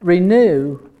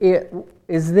 Renew, it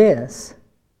is this: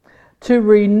 to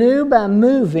renew by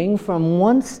moving from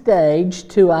one stage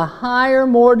to a higher,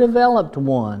 more developed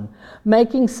one,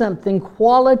 making something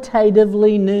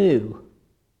qualitatively new.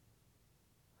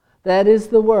 That is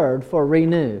the word for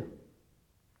renew.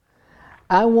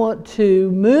 I want to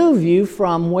move you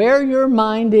from where your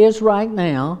mind is right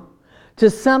now to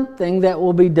something that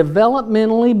will be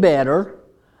developmentally better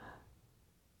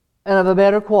and of a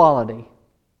better quality.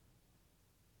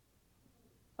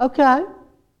 Okay.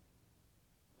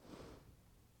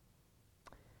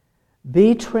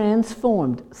 Be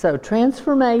transformed. So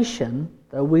transformation,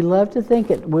 though we love to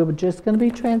think it, we were just going to be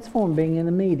transformed being in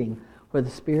a meeting where the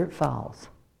Spirit falls.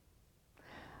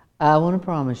 I want to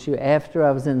promise you, after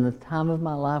I was in the time of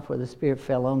my life where the Spirit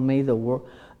fell on me,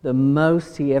 the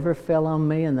most He ever fell on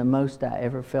me and the most I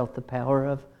ever felt the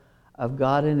power of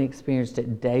God and experienced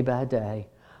it day by day,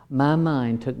 my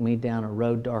mind took me down a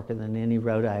road darker than any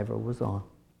road I ever was on.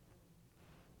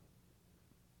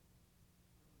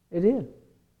 It did.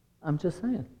 I'm just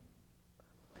saying.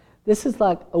 This is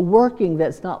like a working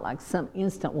that's not like some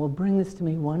instant, well, bring this to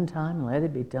me one time and let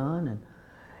it be done,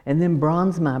 and then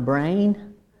bronze my brain.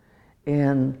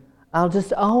 And I'll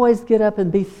just always get up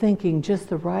and be thinking just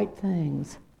the right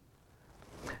things.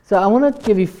 So I want to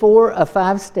give you 4 or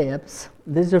 5 steps.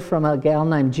 These are from a gal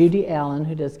named Judy Allen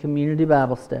who does community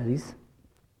Bible studies.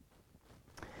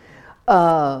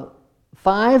 5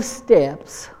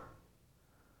 steps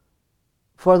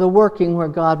for the working where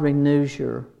God renews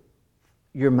your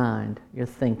mind, your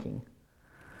thinking.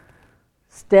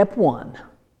 Step 1.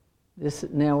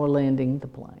 Now we're landing the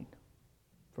plane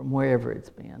from wherever it's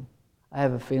been. I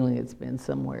have a feeling it's been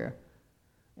somewhere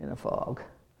in a fog.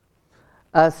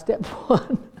 Step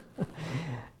 1,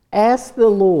 ask the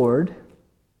Lord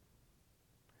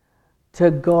to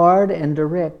guard and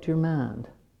direct your mind.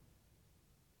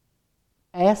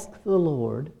 Ask the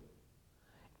Lord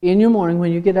in your morning,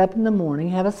 when you get up in the morning,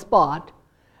 have a spot,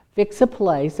 fix a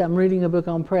place. I'm reading a book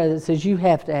on prayer that says you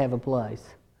have to have a place.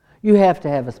 You have to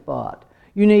have a spot.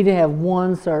 You need to have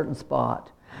one certain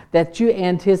spot, that you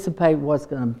anticipate what's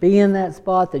going to be in that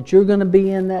spot, that you're going to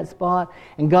be in that spot,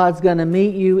 and God's going to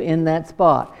meet you in that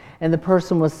spot. And the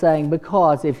person was saying,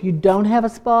 because if you don't have a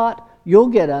spot, you'll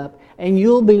get up and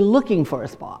you'll be looking for a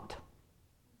spot.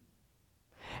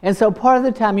 And so part of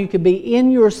the time you could be in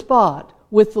your spot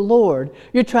with the Lord,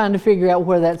 you're trying to figure out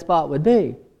where that spot would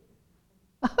be.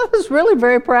 It was really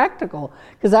very practical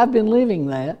because I've been living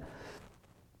that.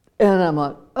 And I'm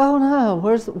like, oh no,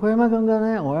 where am I going to go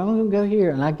now? Where am I going to go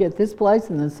here? And I get this place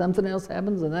and then something else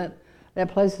happens and that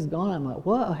place is gone. I'm like,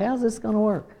 what? How's this going to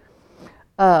work?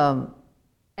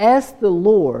 Ask the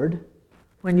Lord,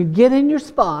 when you get in your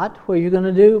spot where you're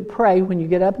going to pray when you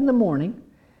get up in the morning,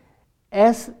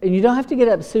 and you don't have to get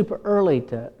up super early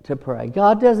to pray.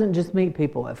 God doesn't just meet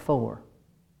people at 4.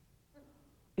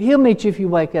 He'll meet you if you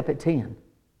wake up at 10.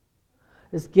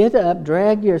 Just get up,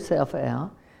 drag yourself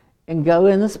out, and go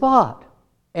in the spot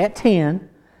at 10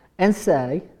 and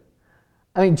say,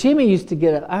 Jimmy used to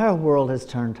get up. Our world has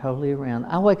turned totally around.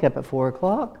 I wake up at 4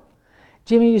 o'clock.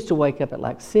 Jimmy used to wake up at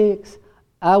like 6.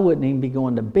 I wouldn't even be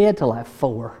going to bed till like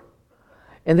 4.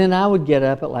 And then I would get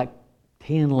up at like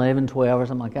 10, 11, 12 or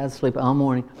something like that. I'd sleep all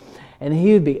morning. And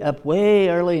he would be up way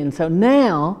early. And so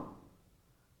now,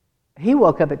 he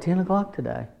woke up at 10 o'clock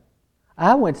today.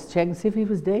 I went to check and see if he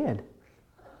was dead.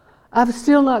 I've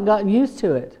still not gotten used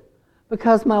to it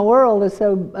because my world is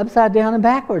so upside down and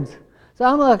backwards. So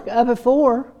I'm like up at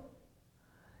 4.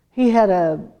 He had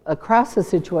a crisis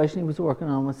situation he was working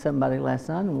on with somebody last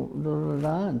night,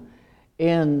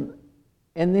 and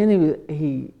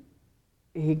then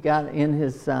he got in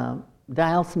his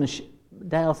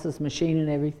dialysis machine and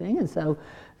everything, and so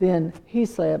then he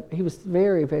slept. He was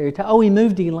very, very tired. Oh, he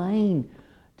moved Elaine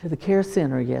to the care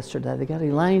center yesterday. They got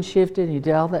Elaine shifted. He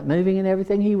did all that moving and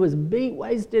everything. He was beat,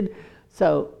 wasted,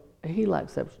 so he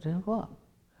slept till 10 o'clock.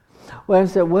 Well, I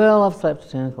said, well, I've slept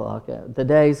till 10 o'clock. The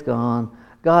day's gone.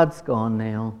 God's gone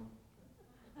now.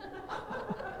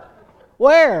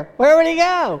 Where? Where would he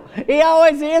go? He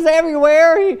always is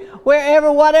everywhere,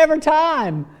 wherever, whatever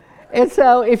time. And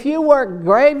so if you work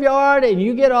graveyard and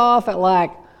you get off at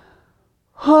like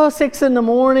 6 in the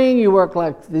morning, you work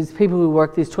like these people who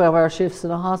work these 12-hour shifts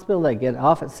in a hospital, they get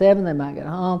off at 7, they might get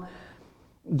home,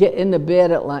 get into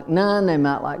bed at like 9, they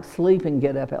might like sleep and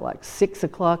get up at like 6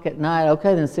 o'clock at night.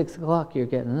 Okay, then 6 o'clock you're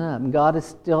getting up. And God is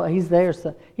still, He's there.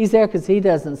 So He's there because He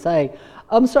doesn't say,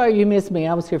 I'm sorry you missed me,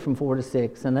 I was here from 4 to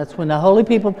 6. And that's when the holy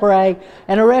people pray,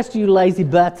 and the rest of you lazy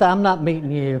butts, I'm not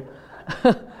meeting you.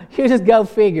 You just go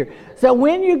figure. So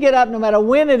when you get up, no matter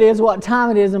when it is, what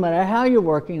time it is, no matter how you're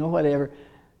working or whatever,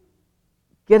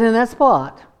 get in that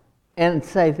spot and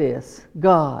say this,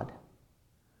 God,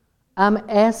 I'm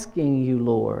asking you,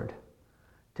 Lord,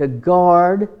 to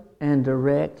guard and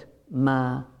direct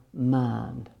my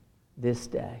mind this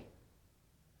day.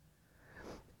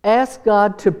 Ask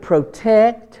God to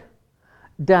protect,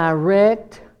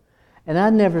 direct, and I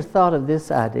never thought of this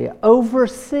idea,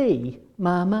 oversee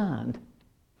my mind.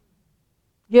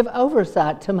 Give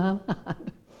oversight to my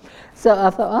mind. So I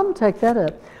thought, I'm going to take that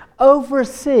up.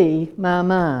 Oversee my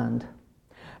mind.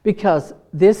 Because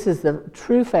this is the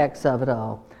true facts of it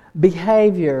all.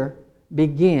 Behavior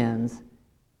begins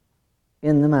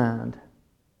in the mind.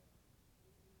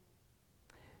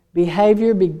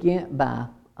 Behavior begins by,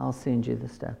 I'll send you the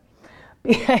stuff.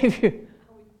 Behavior.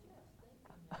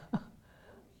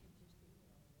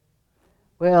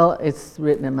 Well, it's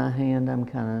written in my hand. I'm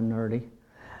kind of nerdy.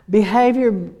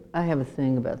 Behavior, I have a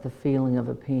thing about the feeling of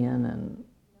a pen, and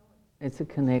it's a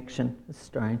connection. It's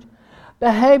strange.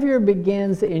 Behavior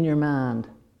begins in your mind.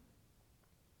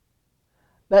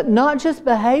 But not just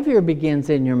behavior begins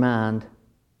in your mind.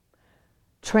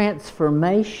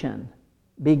 Transformation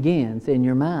begins in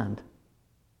your mind.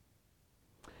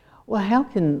 Well, how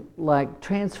can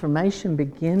transformation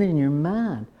begin in your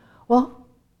mind? Well,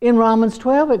 in Romans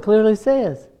 12 it clearly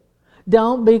says,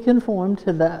 don't be conformed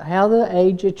to how the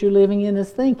age that you're living in is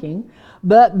thinking,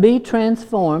 but be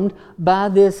transformed by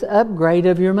this upgrade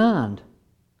of your mind.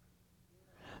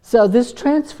 So this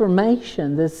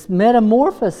transformation, this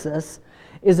metamorphosis,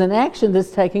 is an action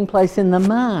that's taking place in the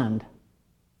mind.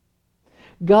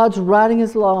 God's writing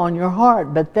His law on your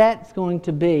heart, but that's going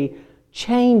to be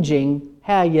changing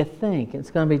how you think. It's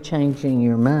going to be changing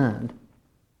your mind.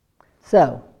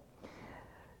 So,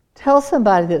 tell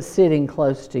somebody that's sitting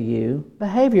close to you,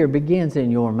 behavior begins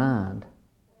in your mind.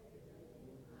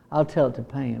 I'll tell it to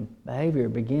Pam. Behavior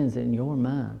begins in your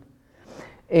mind.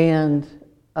 And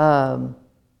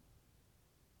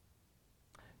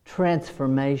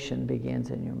transformation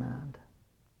begins in your mind.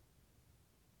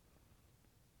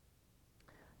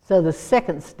 So the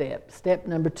second step, step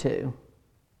number 2.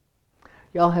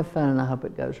 Y'all have fun, and I hope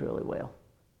it goes really well.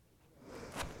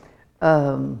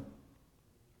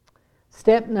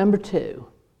 Step number 2.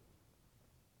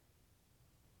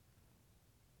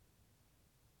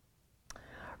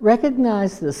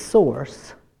 Recognize the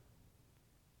source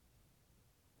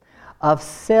of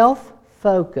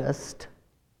self-focused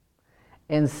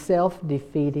and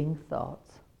self-defeating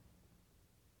thoughts.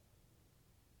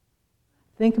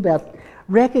 Think about,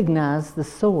 recognize the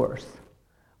source.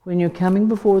 When you're coming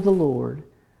before the Lord,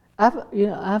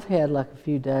 I've had like a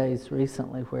few days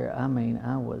recently where, I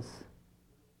was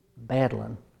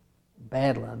battling.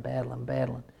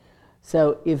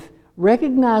 So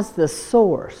recognize the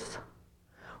source.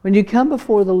 When you come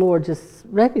before the Lord, just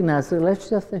recognize it.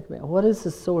 Let's just think about, what is the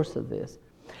source of this?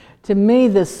 To me,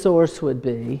 the source would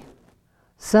be,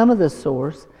 some of the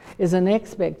source is an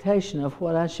expectation of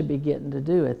what I should be getting to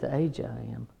do at the age I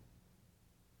am.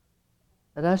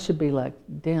 That I should be like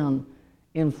down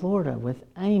in Florida with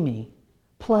Amy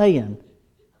playing.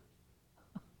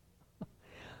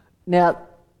 Now,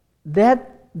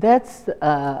 that's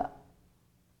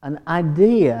an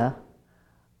idea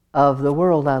of the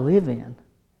world I live in.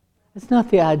 It's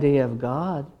not the idea of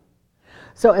God.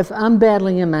 So if I'm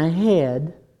battling in my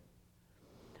head,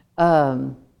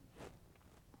 and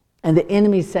the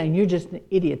enemy's saying, you're just an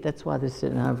idiot, that's why this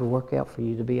didn't ever work out for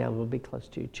you to be able to be close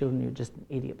to your children, you're just an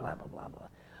idiot, blah, blah, blah, blah.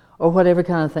 Or whatever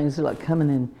kind of things are like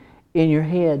coming in your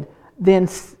head, then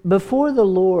before the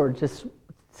Lord, just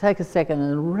take a second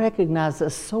and recognize the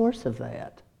source of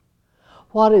that.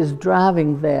 What is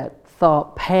driving that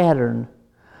thought pattern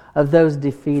of those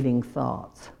defeating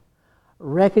thoughts?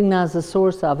 Recognize the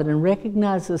source of it, and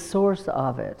recognize the source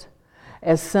of it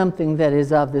as something that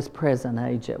is of this present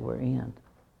age that we're in,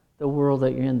 the world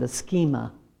that you're in, the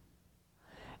schema.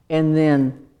 And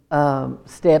then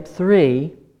step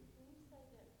 3,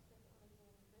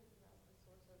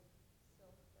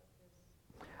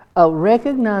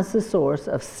 recognize the source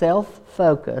of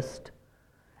self-focused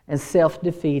and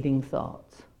self-defeating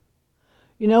thoughts.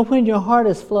 You know, when your heart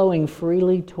is flowing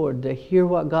freely toward to hear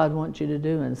what God wants you to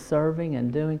do and serving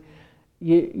and doing,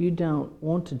 you don't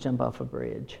want to jump off a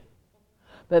bridge.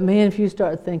 But man, if you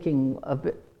start thinking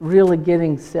of really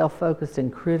getting self-focused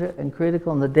and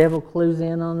critical, and the devil clues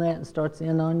in on that and starts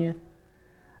in on you,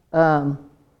 the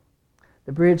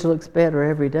bridge looks better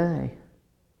every day.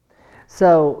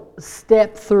 So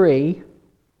step 3,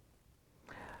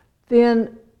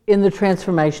 then in the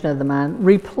transformation of the mind,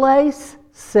 replace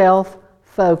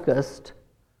self-focused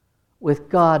with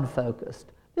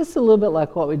God-focused. This is a little bit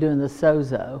like what we do in the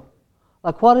sozo.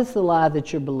 Like, what is the lie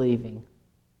that you're believing?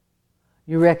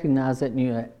 You recognize it and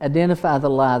you identify the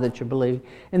lie that you're believing.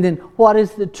 And then what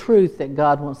is the truth that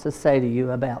God wants to say to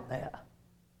you about that?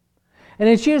 And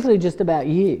it's usually just about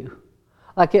you.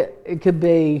 Like it could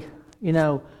be, you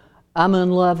know, I'm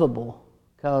unlovable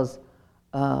because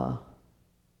I'm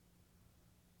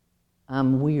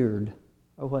weird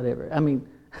or whatever. I mean,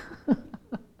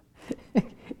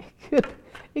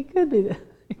 it could be that.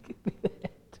 It could be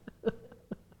that.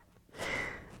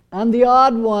 I'm the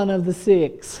odd one of the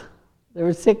 6. There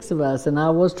were 6 of us, and I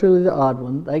was truly the odd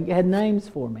one. They had names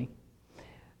for me,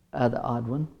 the odd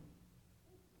one.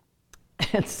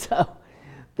 And so,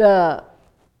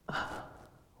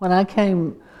 when I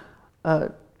came,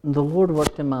 the Lord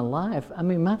worked in my life. I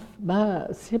mean, my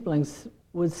siblings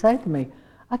would say to me,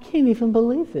 I can't even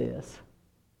believe this,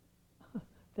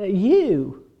 that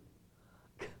you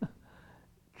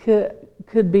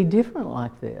could be different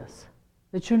like this,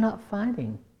 that you're not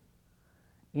fighting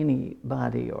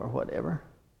anybody or whatever,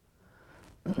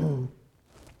 or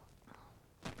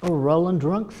rolling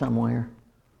drunk somewhere.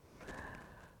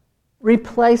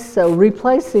 Replace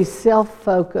these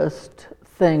self-focused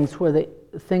things where the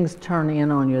things turn in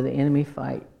on you, the enemy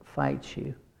fights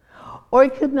you. Or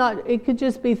it could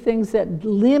just be things that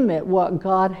limit what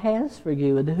God has for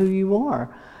you and who you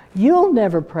are. You'll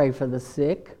never pray for the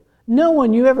sick. No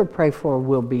one you ever pray for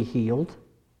will be healed.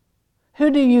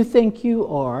 Who do you think you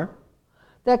are?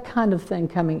 That kind of thing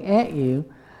coming at you,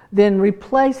 then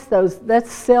replace those.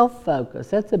 That's self-focus.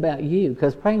 That's about you,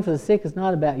 because praying for the sick is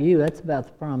not about you. That's about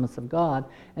the promise of God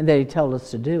and that He told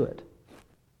us to do it.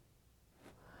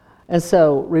 And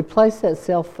so replace that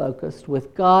self-focused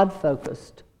with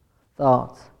God-focused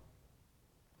thoughts.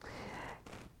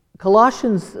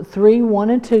 Colossians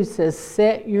 3:1-2 says,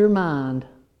 set your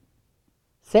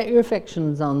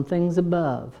affections on things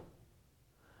above.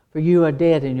 For you are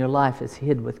dead and your life is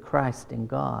hid with Christ in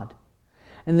God.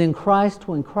 And then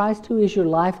when Christ who is your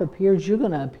life appears, you're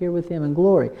going to appear with Him in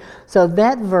glory. So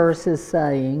that verse is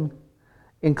saying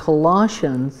in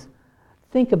Colossians,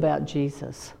 think about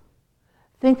Jesus.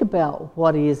 Think about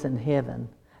what He is in heaven.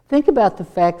 Think about the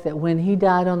fact that when He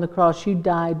died on the cross, you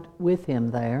died with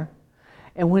Him there.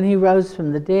 And when He rose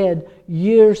from the dead,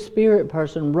 your spirit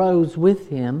person rose with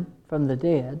Him from the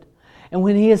dead. And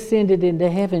when he ascended into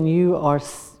heaven,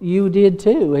 you did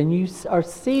too, and you are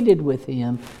seated with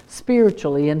him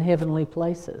spiritually in heavenly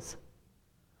places.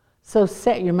 So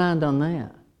set your mind on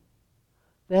that.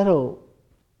 That'll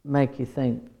make you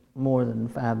think more than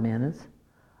 5 minutes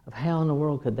of how in the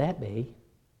world could that be.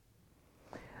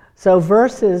 So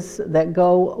verses that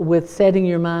go with setting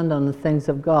your mind on the things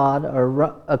of God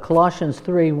are Colossians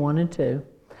 3, 1 and 2,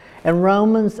 and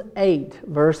Romans 8,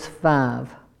 verse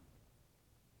 5.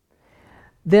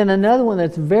 Then another one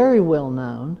that's very well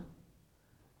known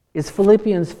is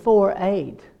Philippians 4,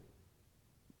 8.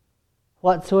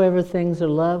 Whatsoever things are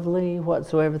lovely,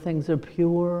 whatsoever things are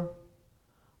pure,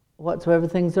 whatsoever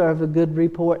things are of a good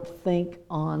report, think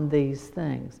on these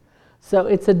things. So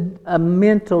it's a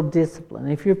mental discipline.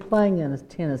 If you're playing in a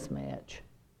tennis match,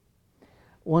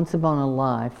 once upon a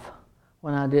life,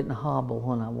 when I didn't hobble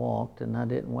when I walked and I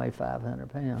didn't weigh 500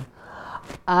 pounds,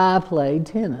 I played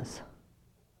tennis.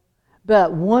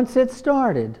 But once it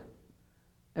started,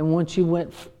 and once you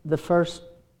went the first,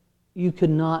 you could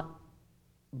not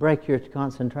break your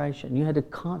concentration. You had to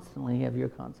constantly have your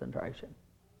concentration.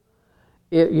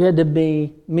 You had to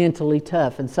be mentally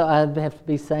tough. And so I'd have to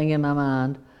be saying in my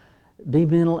mind, be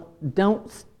mental,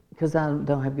 because I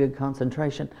don't have good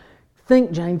concentration.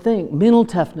 Think, Jane, think. Mental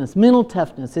toughness, mental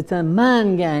toughness. It's a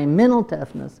mind game, mental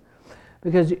toughness,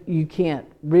 because you can't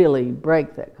really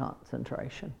break that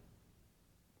concentration.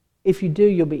 If you do,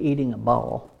 you'll be eating a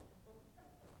ball.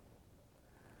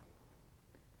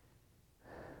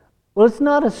 Well, it's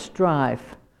not a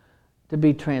strife to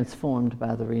be transformed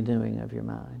by the renewing of your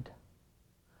mind,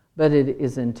 but it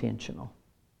is intentional.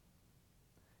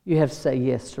 You have to say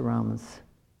yes to Romans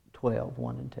 12,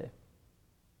 1 and 2.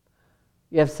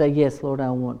 You have to say, yes, Lord, I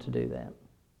want to do that.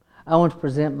 I want to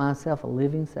present myself a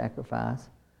living sacrifice,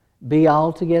 be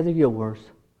altogether yours,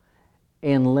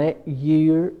 and let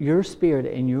your Spirit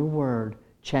and your Word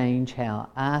change how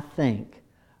I think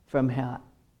from how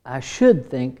I should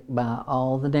think by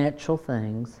all the natural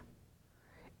things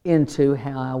into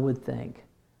how I would think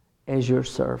as your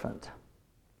servant.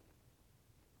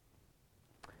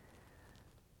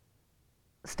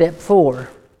 Step 4,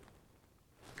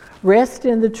 rest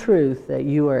in the truth that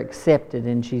you are accepted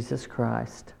in Jesus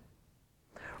Christ.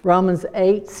 Romans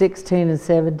 8, 16 and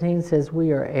 17 says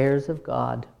we are heirs of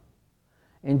God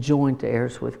and joint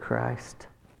heirs with Christ.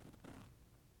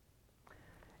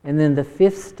 And then the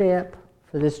 5th step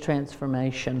for this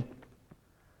transformation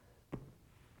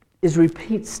is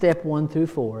repeat step 1 through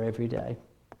 4 every day.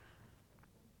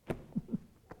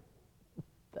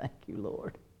 Thank you,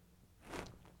 Lord.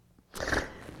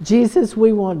 Jesus,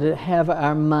 we want to have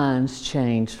our minds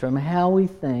changed from how we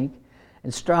think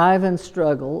and strive and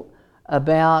struggle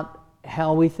about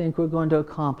how we think we're going to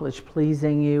accomplish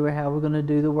pleasing you or how we're going to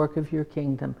do the work of your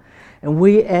kingdom. And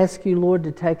we ask you, Lord,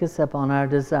 to take us up on our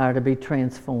desire to be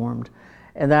transformed,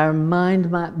 and our mind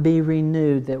might be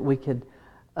renewed, that we could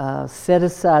set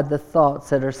aside the thoughts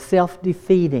that are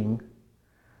self-defeating,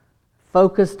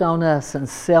 focused on us and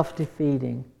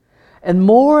self-defeating, and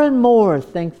more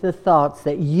think the thoughts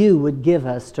that you would give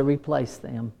us to replace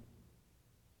them.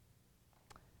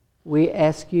 We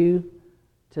ask you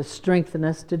to strengthen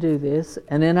us to do this,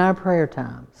 and in our prayer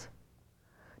times,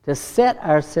 to set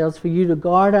ourselves for you to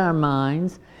guard our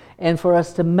minds and for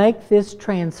us to make this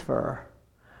transfer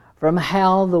from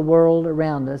how the world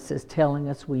around us is telling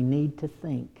us we need to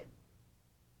think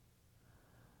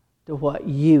to what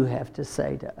you have to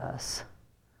say to us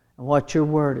and what your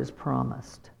word has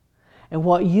promised and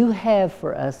what you have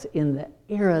for us in the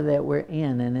era that we're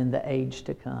in and in the age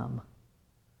to come.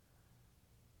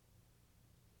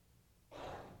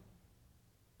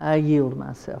 I yield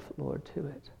myself, Lord, to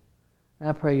it. And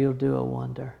I pray you'll do a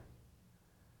wonder.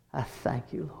 I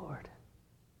thank you, Lord.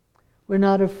 We're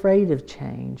not afraid of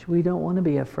change. We don't want to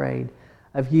be afraid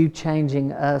of you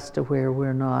changing us to where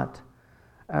we're not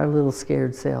our little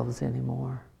scared selves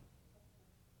anymore.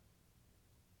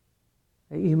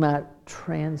 That you might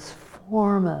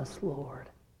transform us, Lord,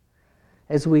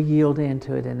 as we yield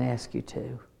into it and ask you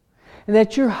to. And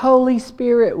that your Holy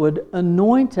Spirit would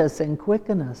anoint us and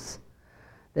quicken us.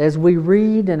 As we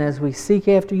read and as we seek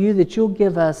after you, that you'll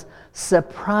give us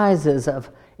surprises of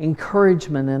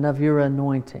encouragement and of your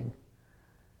anointing.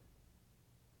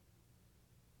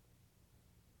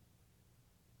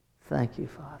 Thank you,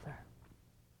 Father.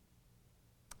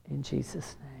 In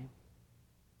Jesus' name.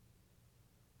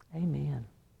 Amen.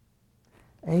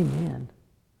 Amen.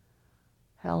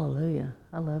 Hallelujah.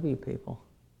 I love you, people.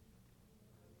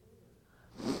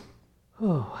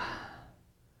 Oh,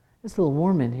 it's a little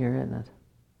warm in here, isn't it?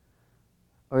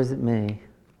 Or is it me?